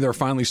 weeks, maybe they're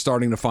finally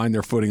starting to find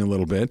their footing a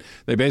little bit.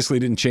 They basically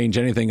didn't change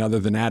anything other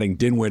than adding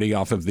Dinwiddie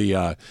off of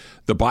the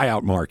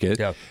buyout market.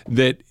 Yep.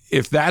 That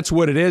if that's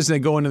what it is, they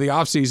go into the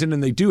offseason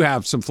and they do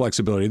have some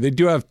flexibility. They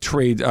do have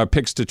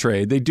picks to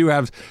trade. They do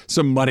have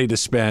some money to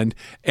spend,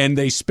 and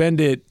they spend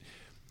it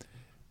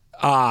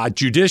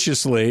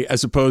judiciously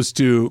as opposed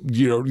to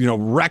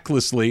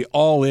recklessly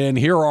all in.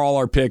 Here are all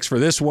our picks for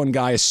this one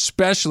guy,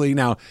 especially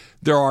now.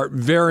 There are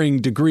varying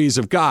degrees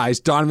of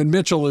guys. Donovan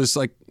Mitchell is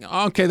like,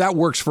 okay, that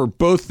works for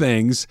both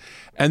things.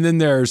 And then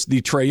there's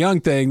the Trae Young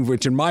thing,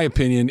 which in my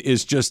opinion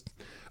is just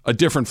a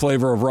different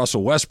flavor of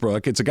Russell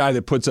Westbrook. It's a guy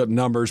that puts up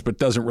numbers but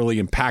doesn't really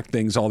impact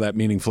things all that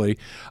meaningfully.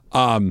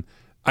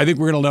 I think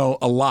we're going to know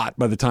a lot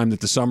by the time that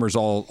the summer's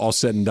all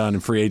said and done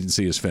and free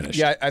agency is finished.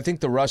 Yeah, I think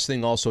the Russ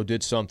thing also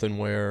did something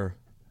where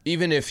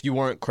even if you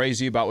weren't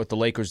crazy about what the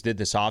Lakers did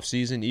this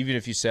offseason, even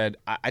if you said,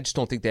 I just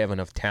don't think they have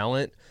enough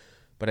talent,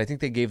 but I think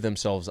they gave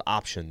themselves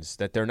options,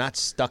 that they're not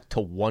stuck to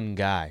one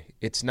guy.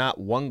 It's not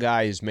one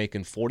guy is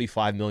making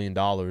 $45 million,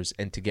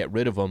 and to get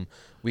rid of him,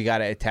 we got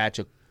to attach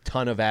a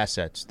ton of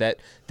assets. That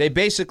they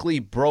basically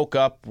broke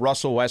up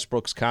Russell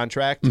Westbrook's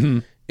contract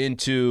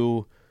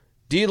into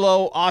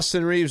D'Lo,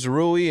 Austin Reeves,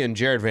 Rui, and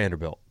Jared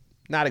Vanderbilt.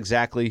 Not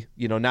exactly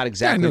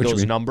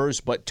those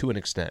numbers, but to an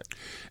extent.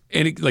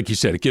 And like you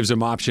said, it gives them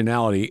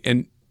optionality.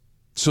 And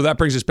so that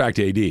brings us back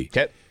to AD.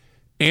 Okay.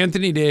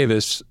 Anthony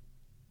Davis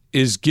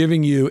is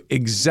giving you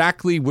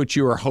exactly what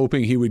you were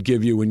hoping he would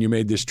give you when you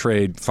made this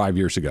trade 5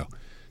 years ago.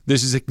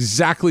 This is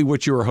exactly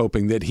what you were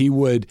hoping, that he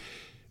would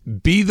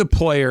be the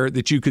player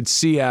that you could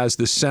see as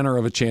the center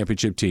of a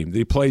championship team.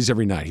 He plays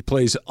every night. He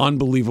plays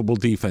unbelievable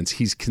defense.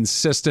 He's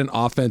consistent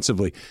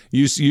offensively.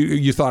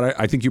 You thought,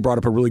 I think you brought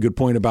up a really good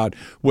point about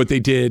what they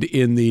did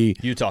in the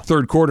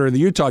third quarter of the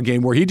Utah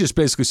game, where he just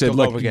basically said,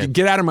 look,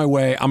 get out of my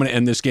way. I'm going to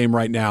end this game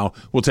right now.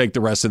 We'll take the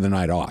rest of the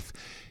night off.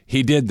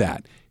 He did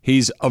that.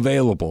 He's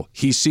available.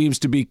 He seems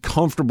to be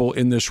comfortable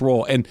in this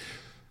role. And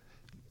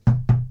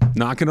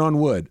knocking on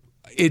wood,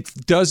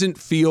 it doesn't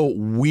feel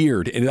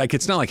weird. And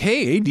it's not like,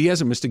 hey, AD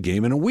hasn't missed a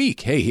game in a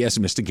week. Hey, he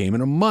hasn't missed a game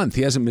in a month.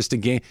 He hasn't missed a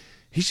game.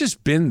 He's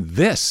just been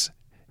this.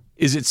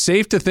 Is it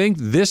safe to think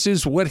this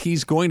is what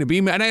he's going to be?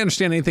 And I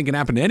understand anything can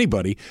happen to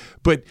anybody,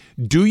 but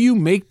do you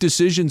make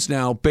decisions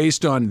now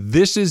based on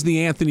this is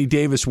the Anthony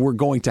Davis we're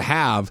going to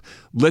have?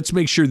 Let's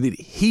make sure that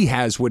he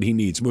has what he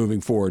needs moving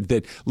forward.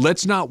 That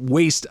let's not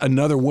waste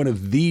another one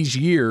of these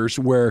years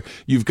where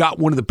you've got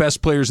one of the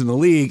best players in the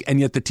league and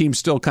yet the team's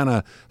still kind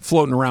of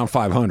floating around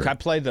 500. I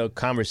played the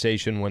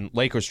conversation when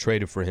Lakers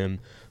traded for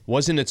him.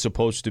 Wasn't it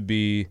supposed to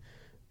be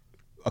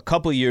a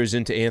couple of years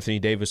into Anthony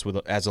Davis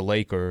as a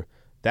Laker?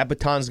 That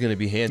baton's going to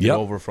be handed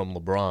over from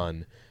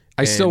LeBron.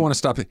 I still want to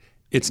stop it.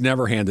 It's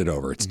never handed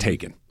over. It's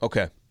taken.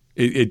 Okay.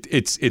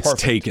 It's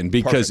taken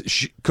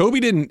because Kobe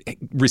didn't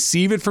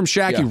receive it from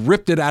Shaq. He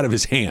ripped it out of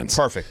his hands.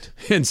 Perfect.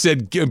 And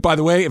said, by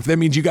the way, if that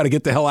means you got to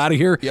get the hell out of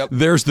here,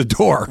 there's the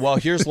door. Well,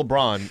 here's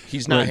LeBron.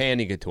 He's not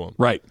handing it to him.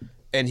 Right.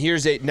 And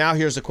here's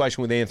the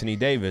question with Anthony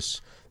Davis.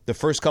 The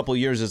first couple of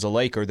years as a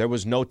Laker, there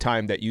was no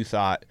time that you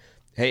thought,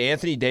 hey,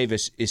 Anthony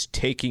Davis is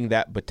taking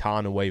that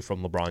baton away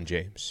from LeBron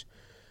James.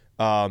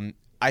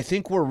 I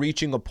think we're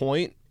reaching a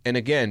point, and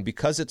again,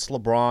 because it's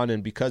LeBron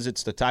and because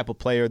it's the type of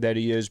player that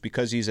he is,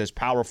 because he's as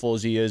powerful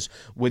as he is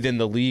within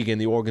the league and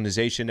the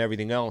organization and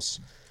everything else,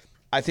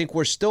 I think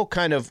we're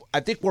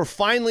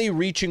finally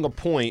reaching a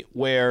point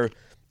where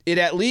it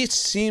at least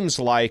seems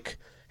like,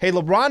 hey,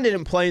 LeBron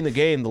didn't play in the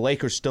game, the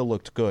Lakers still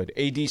looked good.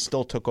 AD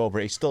still took over.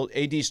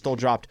 AD still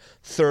dropped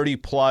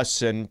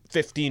 30-plus and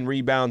 15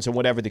 rebounds and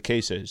whatever the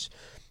case is.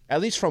 At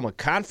least from a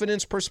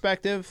confidence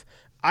perspective,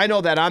 I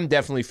know that I'm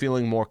definitely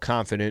feeling more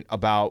confident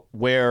about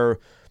where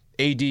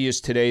AD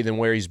is today than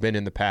where he's been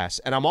in the past.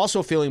 And I'm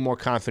also feeling more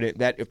confident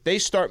that if they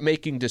start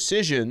making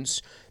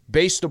decisions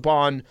based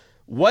upon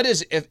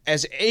as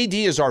AD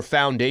is our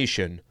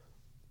foundation,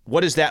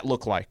 what does that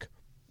look like?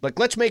 Like,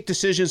 let's make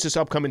decisions this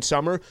upcoming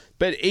summer,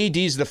 but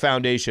AD's the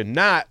foundation,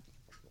 not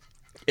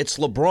it's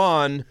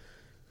LeBron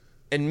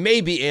and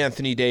maybe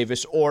Anthony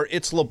Davis, or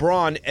it's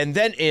LeBron and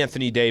then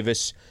Anthony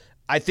Davis.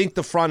 I think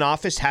the front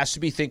office has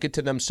to be thinking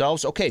to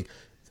themselves, okay,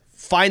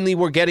 finally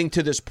we're getting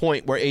to this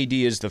point where AD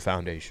is the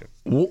foundation.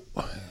 Well,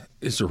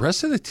 is the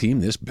rest of the team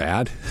this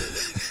bad?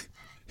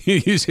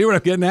 You see what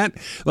I'm getting at?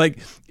 Like,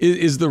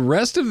 is the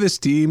rest of this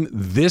team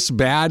this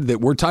bad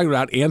that we're talking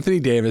about Anthony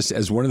Davis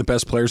as one of the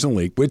best players in the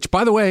league, which,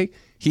 by the way,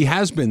 he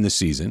has been this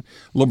season.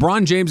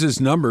 LeBron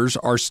James's numbers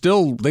are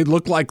still, they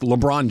look like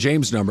LeBron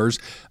James numbers,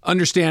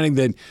 understanding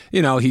that,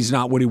 he's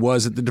not what he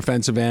was at the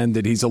defensive end,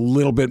 that he's a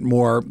little bit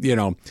more,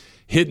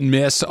 hit and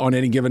miss on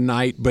any given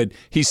night, but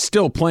he's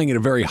still playing at a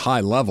very high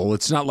level.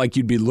 It's not like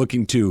you'd be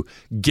looking to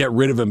get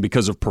rid of him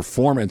because of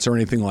performance or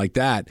anything like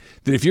that.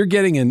 That if you're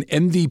getting an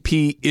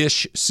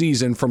MVP-ish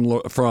season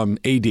from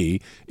AD,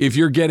 if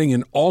you're getting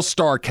an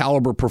all-star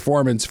caliber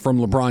performance from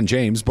LeBron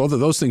James, both of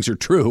those things are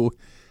true.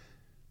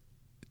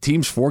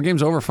 Team's 4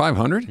 games over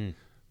 500?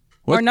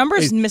 Are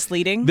numbers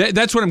misleading?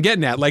 That's what I'm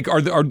getting at. Like,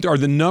 are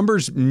the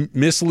numbers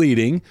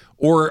misleading,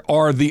 or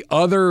are the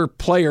other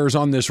players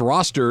on this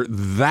roster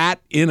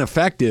that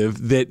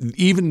ineffective that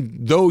even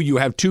though you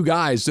have two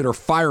guys that are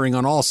firing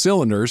on all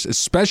cylinders,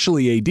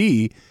 especially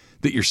AD,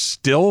 that you're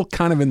still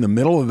kind of in the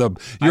middle of the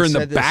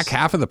back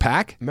half of the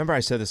pack? Remember I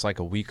said this like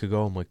a week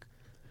ago? I'm like,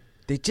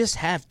 they just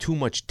have too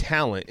much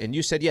talent. And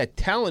you said, yeah,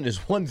 talent is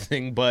one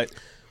thing, but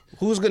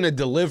who's going to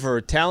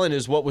deliver? Talent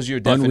is, what was your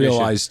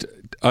definition?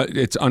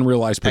 It's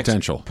unrealized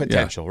potential.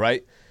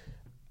 Right?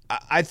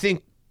 I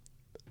think,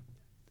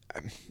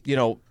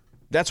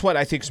 that's what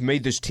I think's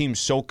made this team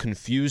so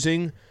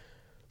confusing.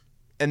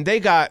 And they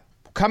got,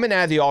 coming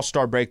out of the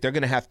All-Star break, they're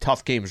going to have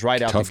tough games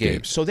right out the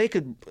gate. So they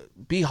could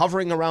be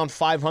hovering around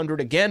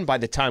 500 again by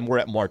the time we're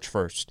at March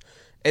 1st.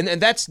 And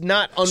that's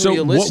not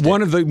unrealistic. So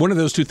one of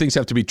those two things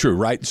have to be true,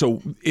 right?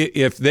 So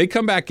if they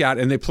come back out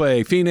and they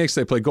play Phoenix,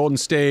 they play Golden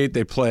State,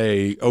 they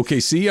play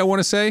OKC, I want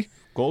to say.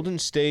 Golden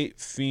State,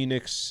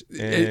 Phoenix, and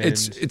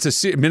it's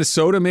a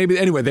Minnesota maybe.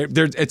 Anyway,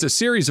 it's a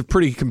series of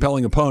pretty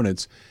compelling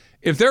opponents.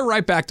 If they're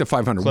right back to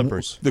 500,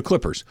 the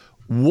Clippers,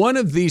 one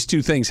of these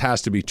two things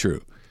has to be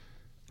true.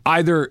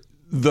 Either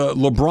the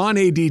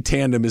LeBron-AD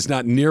tandem is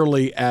not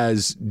nearly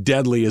as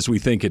deadly as we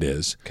think it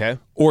is,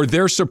 or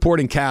their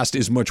supporting cast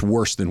is much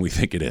worse than we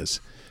think it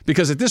is.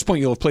 Because at this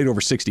point, you'll have played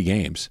over 60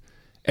 games,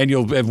 and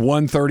you'll have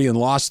won 30 and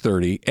lost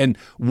 30. And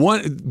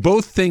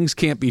both things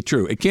can't be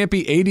true. It can't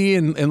be AD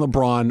and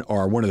LeBron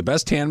are one of the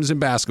best tandems in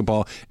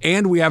basketball,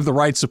 and we have the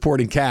right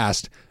supporting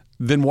cast.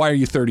 Then why are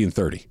you 30 and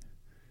 30?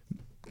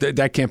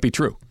 That can't be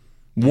true.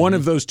 One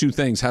of those two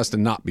things has to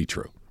not be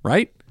true,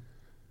 right?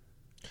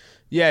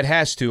 Yeah, it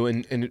has to.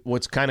 And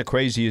what's kind of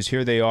crazy is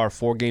here they are,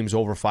 4 games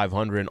over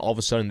 500, and all of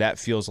a sudden that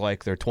feels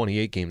like they're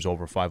 28 games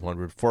over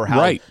 500 for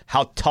how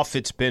tough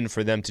it's been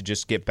for them to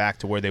just get back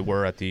to where they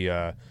were at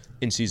the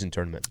in-season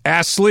tournament.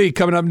 Ask Slee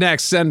coming up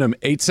next. Send them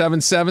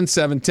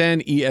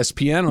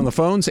 877-710-ESPN on the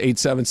phones,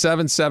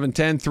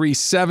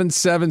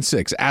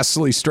 877-710-3776. Ask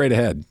Slee straight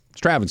ahead. It's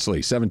Travis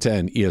Slee,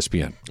 710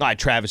 ESPN. All right,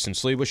 Travis and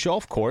Slee, show,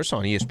 of course,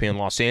 on ESPN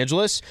Los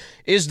Angeles,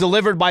 is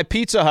delivered by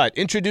Pizza Hut.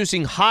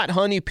 Introducing hot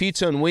honey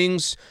pizza and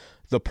wings,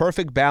 the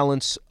perfect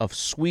balance of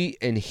sweet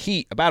and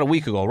heat. About a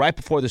week ago, right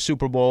before the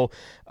Super Bowl,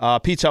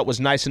 Pizza Hut was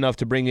nice enough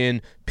to bring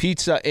in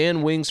pizza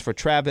and wings for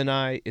Trav and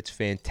I. It's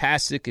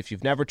fantastic. If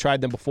you've never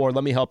tried them before,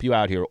 let me help you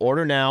out here.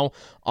 Order now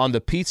on the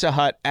Pizza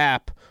Hut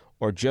app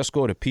or just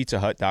go to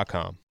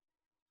pizzahut.com.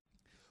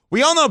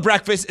 We all know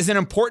breakfast is an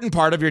important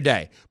part of your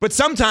day, but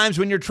sometimes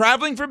when you're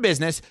traveling for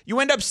business, you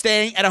end up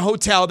staying at a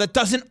hotel that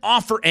doesn't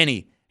offer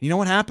any. You know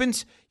what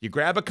happens? You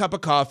grab a cup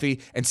of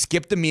coffee and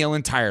skip the meal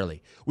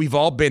entirely. We've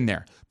all been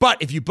there.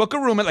 But if you book a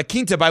room at La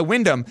Quinta by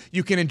Wyndham,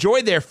 you can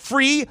enjoy their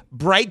free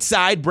Bright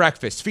Side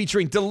breakfast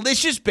featuring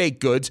delicious baked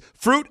goods,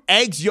 fruit,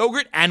 eggs,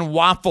 yogurt, and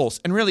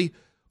waffles. And really,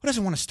 who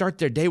doesn't want to start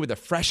their day with a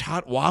fresh,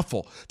 hot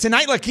waffle?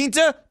 Tonight, La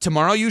Quinta,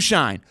 tomorrow you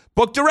shine.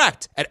 Book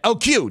direct at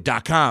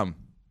LQ.com.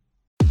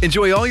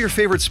 Enjoy all your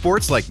favorite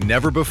sports like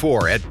never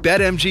before at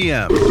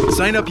BetMGM.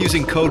 Sign up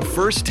using code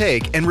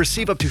FIRSTTAKE and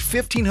receive up to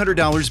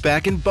 $1,500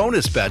 back in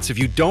bonus bets if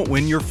you don't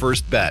win your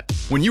first bet.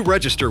 When you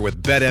register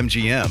with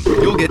BetMGM,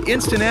 you'll get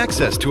instant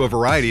access to a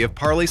variety of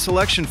parlay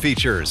selection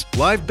features,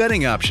 live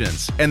betting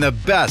options, and the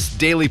best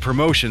daily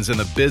promotions in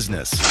the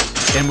business.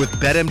 And with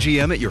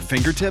BetMGM at your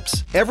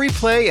fingertips, every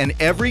play and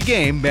every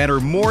game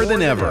matter more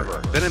than ever.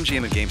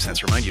 BetMGM and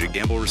GameSense remind you to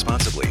gamble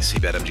responsibly. See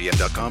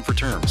BetMGM.com for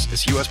terms.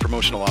 This U.S.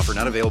 promotional offer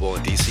not available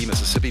in D.C.,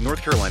 Mississippi,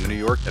 North Carolina, New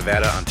York,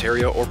 Nevada,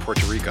 Ontario, or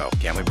Puerto Rico.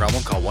 Gambling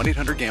problem? Call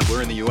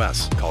 1-800-GAMBLER in the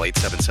U.S. Call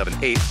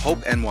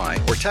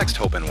 877-8-HOPE-NY or text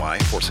HOPE-NY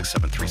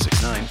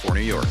 467-369 for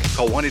New York.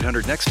 Call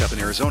 1-800-NEXT-STEP in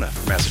Arizona.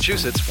 For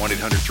Massachusetts,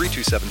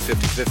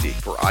 1-800-327-5050.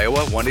 For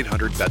Iowa,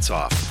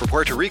 1-800-BETS-OFF. For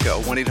Puerto Rico,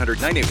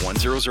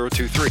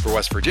 1-800-981-0023. For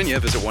West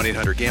Virginia, visit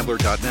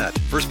 1-800-GAMBLER.net.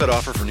 First bet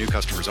offer for new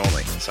customers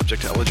only.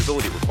 Subject to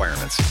eligibility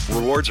requirements.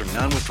 Rewards are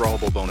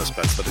non-withdrawable bonus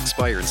bets that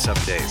expire in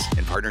 7 days.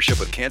 In partnership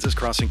with Kansas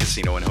Crossing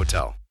Casino and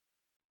Hotel.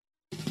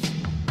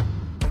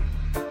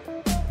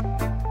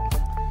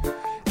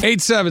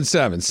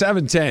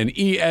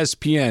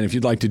 877-710-ESPN if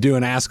you'd like to do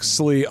an Ask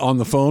Slee on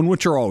the phone,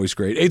 which are always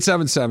great.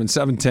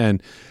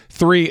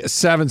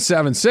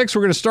 877-710-3776.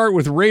 We're going to start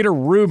with Raider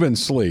Ruben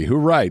Slee, who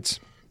writes,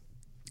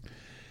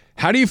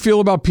 how do you feel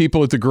about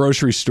people at the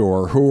grocery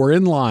store who are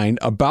in line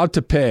about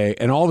to pay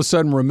and all of a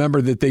sudden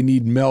remember that they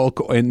need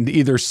milk and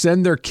either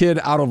send their kid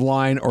out of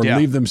line or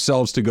leave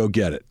themselves to go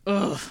get it?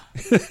 Ugh.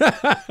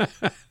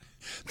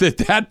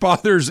 That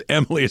bothers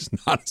Emily is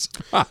not a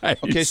surprise.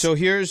 Okay, so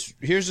here's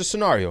the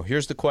scenario.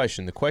 Here's the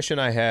question. The question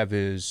I have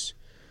is,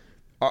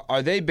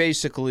 are they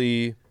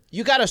basically,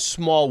 you got a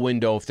small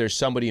window if there's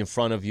somebody in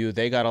front of you.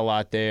 They got a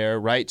lot there,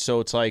 right? So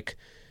it's like,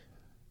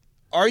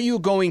 are you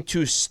going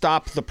to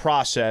stop the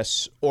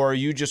process or are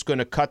you just going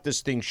to cut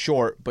this thing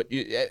short, but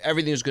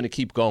everything is going to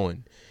keep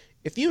going?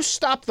 If you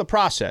stop the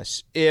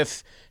process,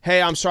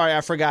 hey, I'm sorry,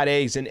 I forgot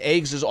eggs, and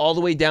eggs is all the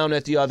way down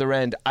at the other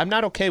end, I'm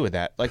not okay with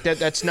that. Like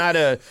that's not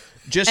a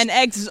just. And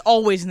eggs is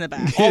always in the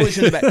back. Always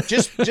in the back.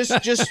 Just.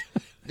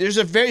 There's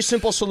a very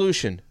simple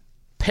solution.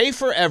 pay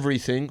for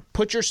everything,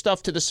 put your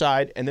stuff to the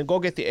side, and then go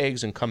get the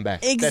eggs and come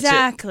back.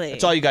 Exactly.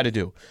 That's all you got to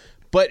do.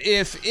 But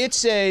if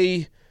it's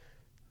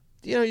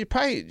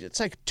it's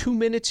like 2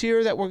 minutes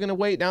here that we're going to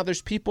wait. Now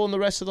there's people in the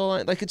rest of the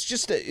line. Like, it's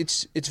just,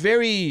 it's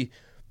very,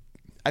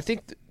 I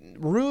think,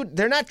 rude.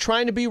 They're not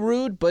trying to be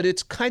rude, but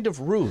it's kind of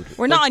rude.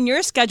 We're not on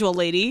your schedule,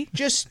 lady.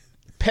 Just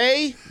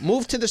pay,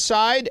 move to the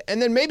side,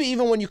 and then maybe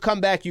even when you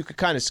come back, you could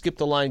kind of skip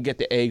the line, get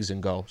the eggs,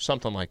 and go.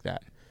 Something like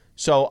that.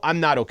 So I'm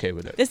not okay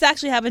with it. This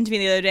actually happened to me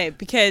the other day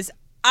because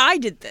I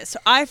did this. So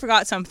I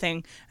forgot something,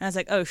 and I was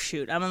like, oh,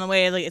 shoot. I'm on the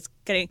way. Like,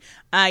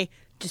 I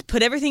just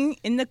put everything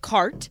in the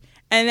cart.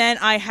 And then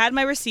I had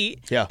my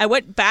receipt. Yeah. I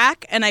went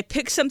back and I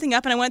picked something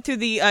up and I went through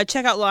the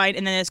checkout line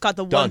and then it's got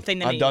the one thing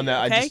that I've done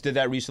that. Okay? I just did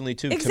that recently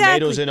too. Exactly.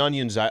 Tomatoes and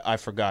onions, I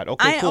forgot.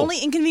 Okay, cool. I only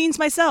inconvenienced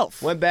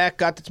myself. Went back,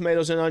 got the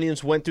tomatoes and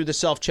onions, went through the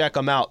self-check.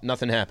 I'm out.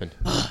 Nothing happened.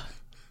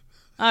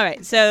 All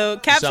right,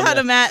 so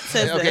Matt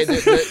says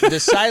this. The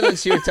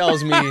silence here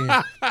tells me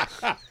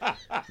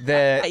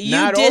that you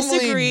not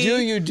disagree. only do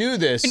you do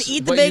this, And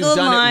eat the but bagel you've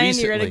of done mine. it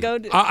recently. You're gonna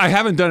go. I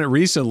haven't done it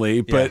recently,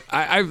 but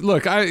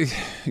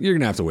you're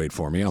gonna have to wait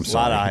for me. I'm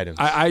sorry. A lot of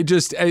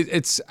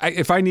items.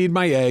 If I need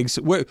my eggs,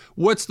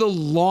 what's the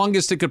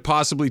longest it could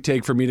possibly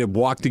take for me to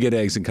walk to get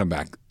eggs and come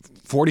back?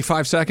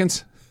 45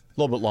 seconds? A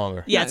little bit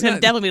longer. Yeah, it's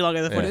gonna definitely be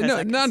longer than 45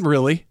 seconds. Not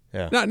really.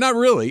 Yeah. Not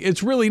really.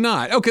 It's really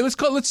not. Okay,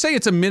 let's say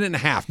it's a minute and a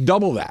half.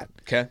 Double that.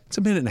 Okay. It's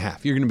a minute and a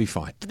half. You're going to be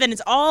fine. But then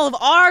it's all of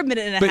our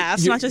minute and a half,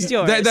 so not just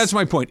yours. That's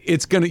my point.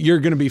 You're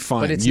going to be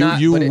fine. But it's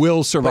you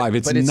will survive.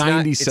 It's 90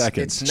 not,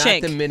 seconds. It's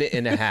not the minute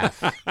and a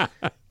half.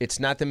 It's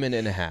not the minute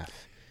and a half.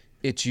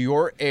 It's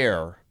your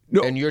air.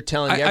 No, and you're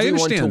telling I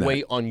everyone to that.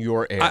 wait on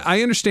your air.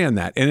 I understand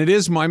that, and it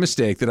is my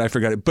mistake that I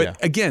forgot it.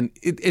 But again,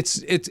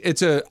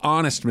 it's an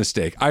honest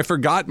mistake. I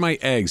forgot my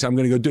eggs. I'm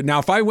going to go do it now.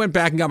 If I went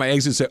back and got my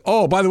eggs and said,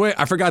 "Oh, by the way,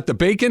 I forgot the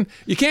bacon,"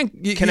 you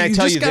can't. Can I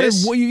tell you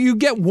this? You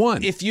get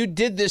one. If you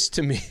did this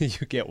to me,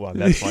 you get one.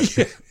 That's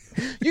fine.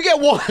 You get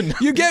one.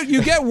 You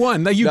get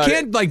one. Like, you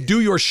can't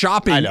do your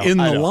shopping in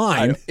the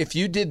line. If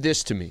you did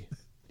this to me,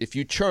 if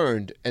you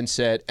churned and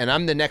said, and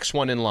I'm the next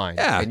one in line,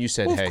 and you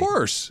said, "Hey," of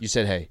course, you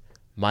said, "Hey,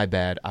 my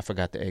bad, I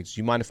forgot the eggs.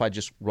 You mind if I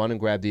just run and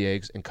grab the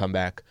eggs and come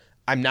back?"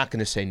 I'm not going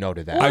to say no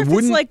to that. Or if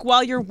it's like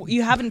while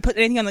you haven't put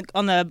anything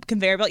on the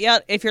conveyor belt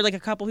yet, if you're like a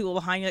couple people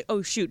behind you, like,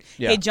 oh shoot,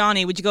 hey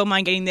Johnny, would you go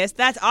mind getting this?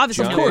 That's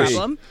obviously no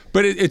problem.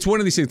 But it's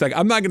one of these things. Like,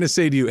 I'm not going to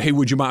say to you, hey,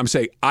 would you mind? I'm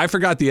saying, I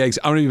forgot the eggs.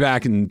 I'm going to be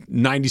back in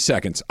 90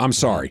 seconds. I'm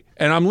sorry,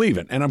 and I'm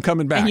leaving, and I'm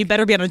coming back. And you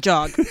better be on a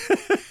jog.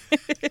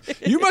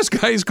 You must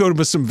guys go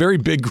to some very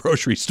big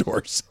grocery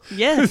stores.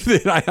 Yes.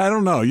 I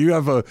don't know. You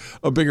have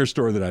a bigger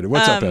store than I do.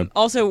 What's up, Em?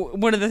 Also,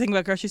 one other thing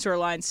about grocery store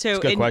lines.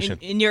 So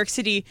in New York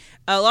City,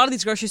 a lot of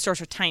these grocery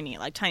stores are tiny,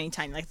 like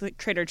like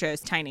Trader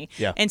Joe's tiny.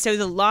 Yeah. And so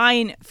the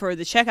line for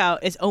the checkout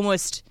is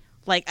almost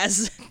like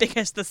as big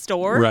as the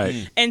store.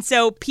 Right. And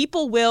so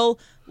people will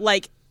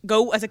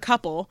go as a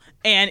couple,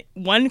 and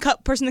one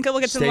person in the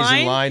couple gets Stays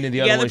in line and the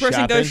other other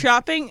person goes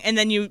shopping, and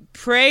then you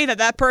pray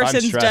that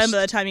person's done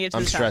by the time you get to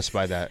the shop. I'm stressed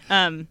by that.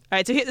 All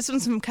right, so this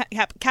one's from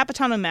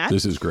Capitano Matt.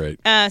 This is great.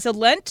 So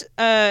Lent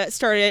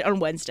started on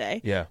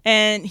Wednesday. Yeah.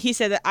 And he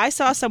said that I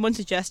saw someone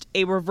suggest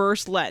a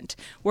reverse Lent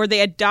where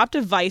they adopt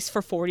a vice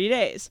for 40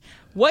 days.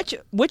 Which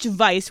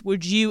vice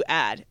would you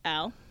add,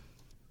 Al?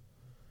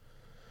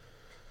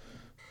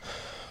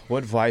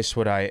 What vice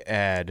would I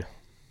add?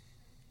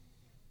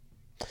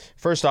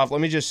 First off, let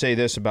me just say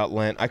this about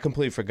Lent. I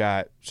completely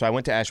forgot. So I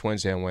went to Ash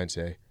Wednesday on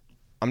Wednesday.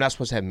 I'm not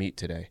supposed to have meat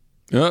today.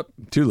 Yep,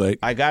 too late.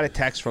 I got a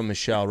text from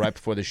Michelle right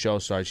before the show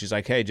started. She's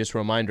like, hey, just a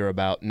reminder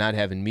about not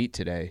having meat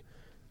today.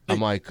 I'm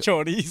like,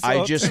 Chorizo.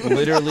 I just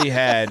literally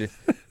had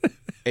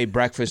a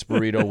breakfast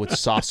burrito with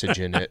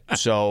sausage in it.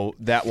 So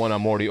that one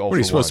I'm already over. What are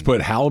you supposed to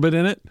put halibut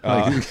in it?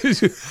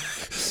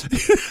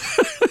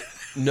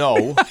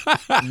 No.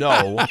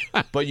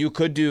 But you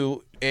could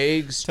do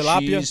eggs,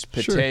 Tilapia. cheese,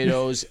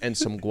 potatoes, and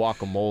some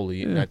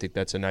guacamole. And I think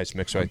that's a nice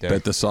mix right there.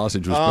 Bet the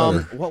sausage was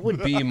better. What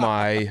would be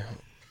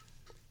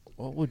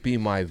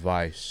my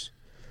vice?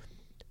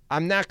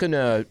 I'm not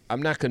gonna,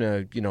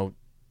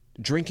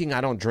 drinking,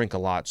 I don't drink a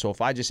lot. So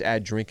if I just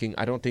add drinking,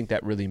 I don't think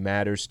that really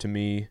matters to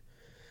me.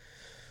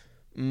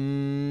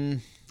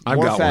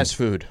 More fast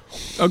food.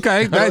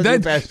 Okay. By the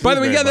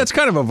way, that's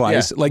kind of a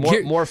vice.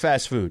 Yeah, more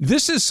fast food.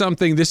 This is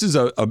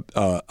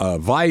a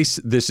vice.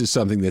 This is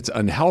something that's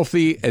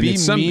unhealthy. And Be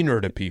meaner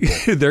to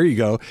people. There you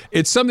go.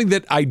 It's something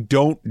that I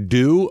don't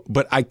do,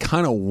 but I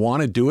kind of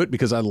want to do it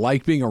because I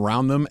like being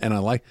around them, and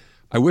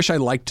I wish I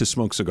liked to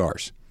smoke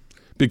cigars.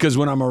 Because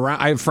when I'm around,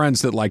 I have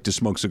friends that like to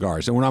smoke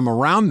cigars, and when I'm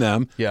around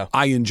them,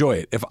 I enjoy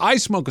it. If I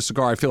smoke a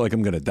cigar, I feel like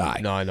I'm going to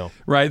die. No, I know.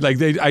 Right? Like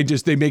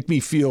they make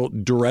me feel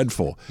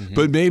dreadful. Mm-hmm.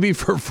 But maybe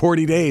for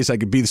 40 days, I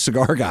could be the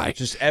cigar guy.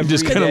 Just every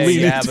day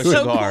you have a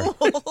cigar.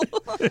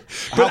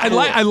 But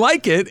I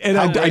like it, and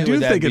I do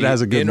think it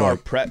has a good in mark. our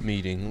prep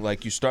meeting,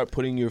 like you start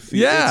putting your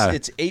feet. Yeah.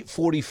 It's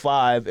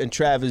 8:45, and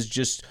Trav is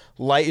just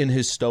Lighten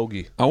his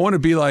stogie. I want to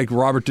be like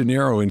Robert De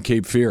Niro in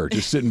Cape Fear,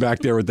 just sitting back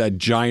there with that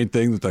giant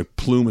thing with a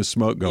plume of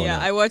smoke going Yeah,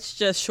 on. I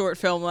watched a short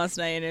film last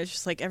night, and it's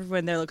just like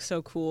everyone there looks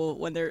so cool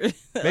when they're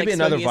Maybe like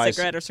another smoking a vice.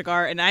 cigarette or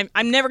cigar, and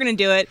I'm never gonna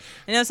do it.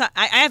 I know it's not.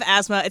 I have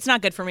asthma. It's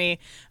not good for me.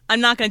 I'm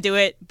not gonna do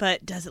it.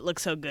 But does it look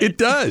so good? It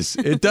does.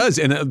 It does.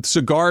 And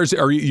cigars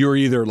you're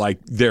either like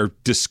they're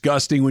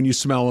disgusting when you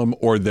smell them,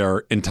 or they're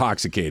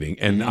intoxicating.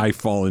 And I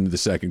fall into the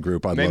second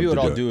group. Maybe love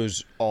what to I'll do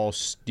is I'll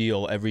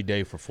steal every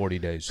day for 40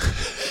 days.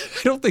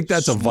 I don't think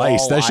that's a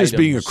vice. That's just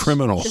being a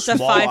criminal. Just a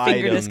Small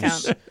 5-finger items,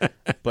 discount.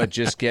 But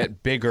just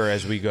get bigger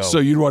as we go. So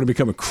you'd want to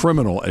become a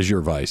criminal as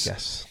your vice.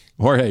 Yes.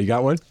 Jorge, you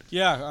got one?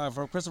 Yeah,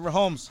 for Christopher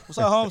Holmes. What's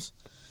up, Holmes?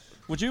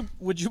 Would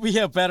you be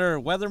a better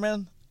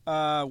weatherman,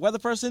 weather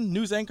person,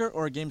 news anchor,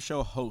 or a game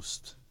show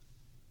host?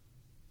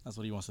 That's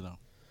what he wants to know.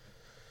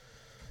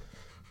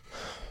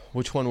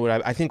 Which one would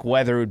I think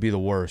weather would be the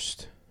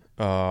worst.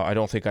 I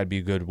don't think I'd be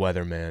a good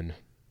weatherman.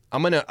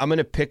 I'm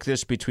gonna pick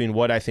this between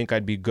what I think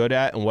I'd be good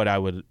at and what I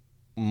would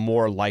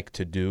more like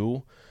to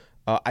do.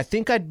 I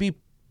think I'd be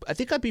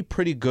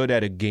pretty good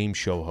at a game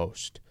show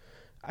host.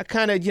 I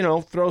kind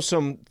of, throw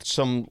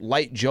some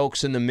light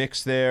jokes in the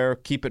mix there,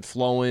 keep it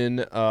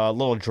flowing, a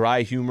little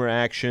dry humor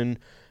action.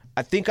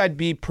 I think I'd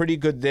be pretty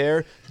good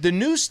there. The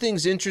news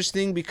thing's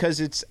interesting because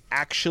it's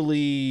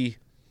actually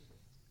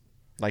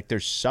like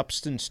there's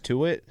substance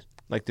to it.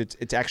 Like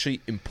it's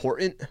actually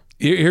important.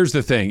 Here's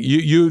the thing.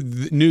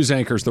 The news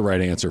anchor's the right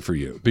answer for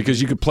you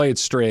because you could play it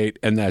straight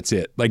and that's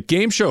it. Like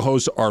game show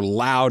hosts are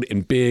loud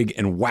and big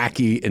and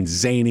wacky and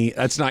zany.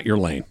 That's not your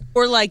lane.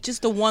 Or like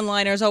just the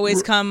one-liners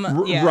always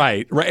come. Yeah.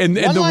 Right. And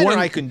the one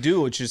I can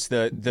do, which is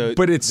the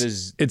but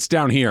it's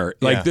down here.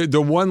 Like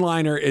the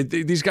one-liner.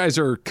 These guys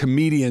are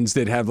comedians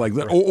that have like,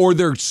 or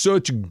they're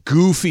such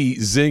goofy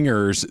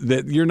zingers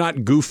that you're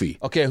not goofy.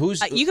 Okay,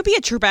 who's you could be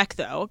a Trebek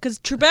though, because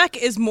Trebek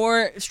is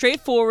more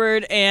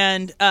straightforward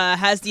and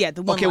has the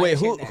one. Okay, wait.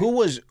 Who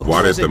was?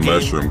 Why did the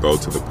mushroom go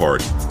to the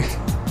party?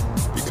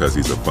 Because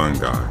he's a fun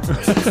guy.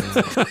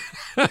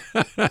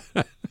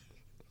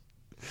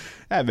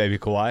 That may be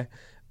Kawhi.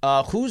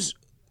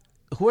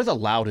 Who are the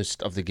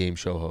loudest of the game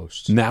show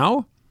hosts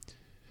now?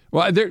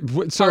 Well,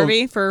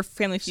 Harvey for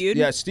Family Feud.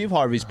 Yeah, Steve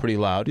Harvey's pretty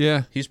loud.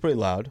 Yeah, he's pretty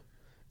loud,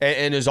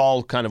 and is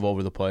all kind of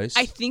over the place.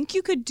 I think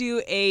you could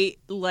do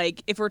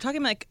if we're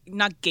talking like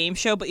not game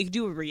show, but you could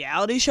do a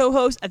reality show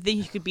host. I think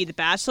you could be the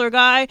Bachelor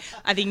guy.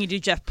 I think you do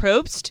Jeff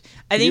Probst.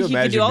 I think you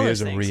could do all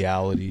those things.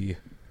 Reality.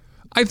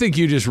 I think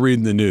you just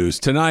read the news.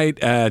 Tonight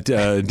at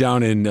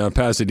down in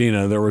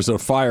Pasadena, there was a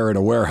fire at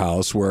a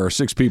warehouse where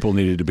 6 people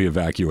needed to be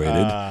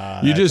evacuated.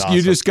 You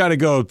just got to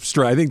go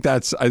straight. I think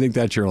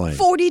that's your lane.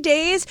 40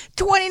 days,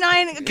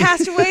 29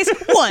 castaways,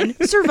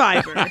 1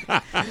 survivor.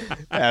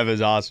 That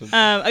was awesome.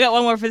 I got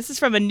one more. This is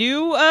from a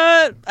new,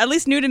 at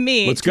least new to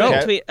me. Let's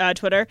go.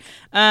 Twitter.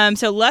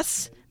 So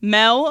Les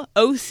Mel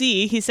OC,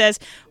 he says,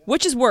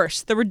 which is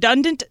worse, the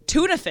redundant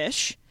tuna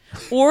fish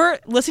or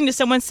listening to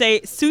someone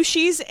say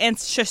sushis and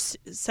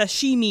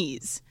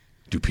sashimis?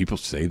 Do people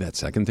say that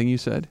second thing you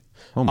said?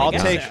 Oh my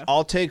God.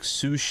 I'll take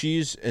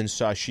sushis and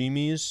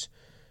sashimis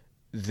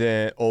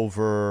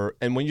over.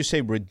 And when you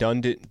say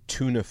redundant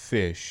tuna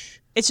fish,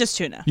 it's just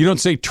tuna. You don't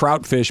say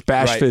trout fish,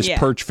 bass fish, Yeah.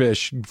 perch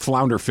fish,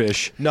 flounder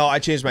fish. No, I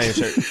changed my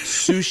answer.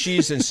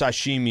 Sushis and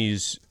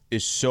sashimis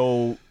is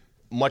so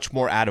much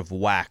more out of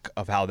whack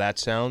of how that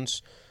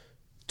sounds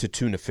to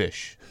tuna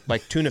fish.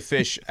 Like tuna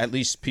fish, at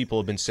least people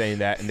have been saying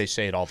that, and they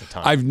say it all the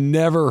time. I've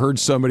never heard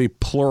somebody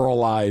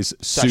pluralize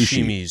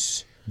sushi.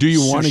 Sashimis. Do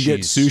you want to get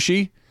Sushis.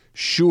 sushi?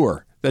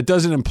 Sure. That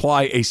doesn't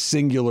imply a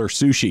singular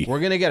sushi. We're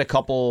going to get a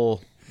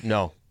couple.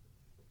 No.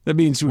 That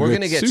means we're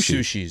going to get sushi.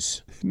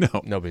 sushis. No.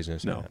 Nobody's going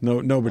to say that.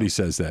 Nobody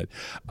says that.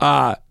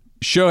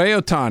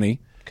 Shohei Ohtani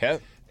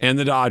and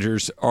the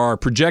Dodgers are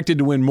projected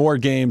to win more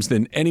games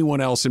than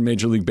anyone else in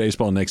Major League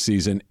Baseball next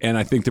season, and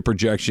I think the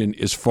projection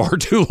is far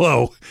too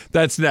low.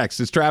 That's next.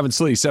 It's Travis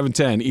Lee,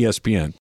 710 ESPN.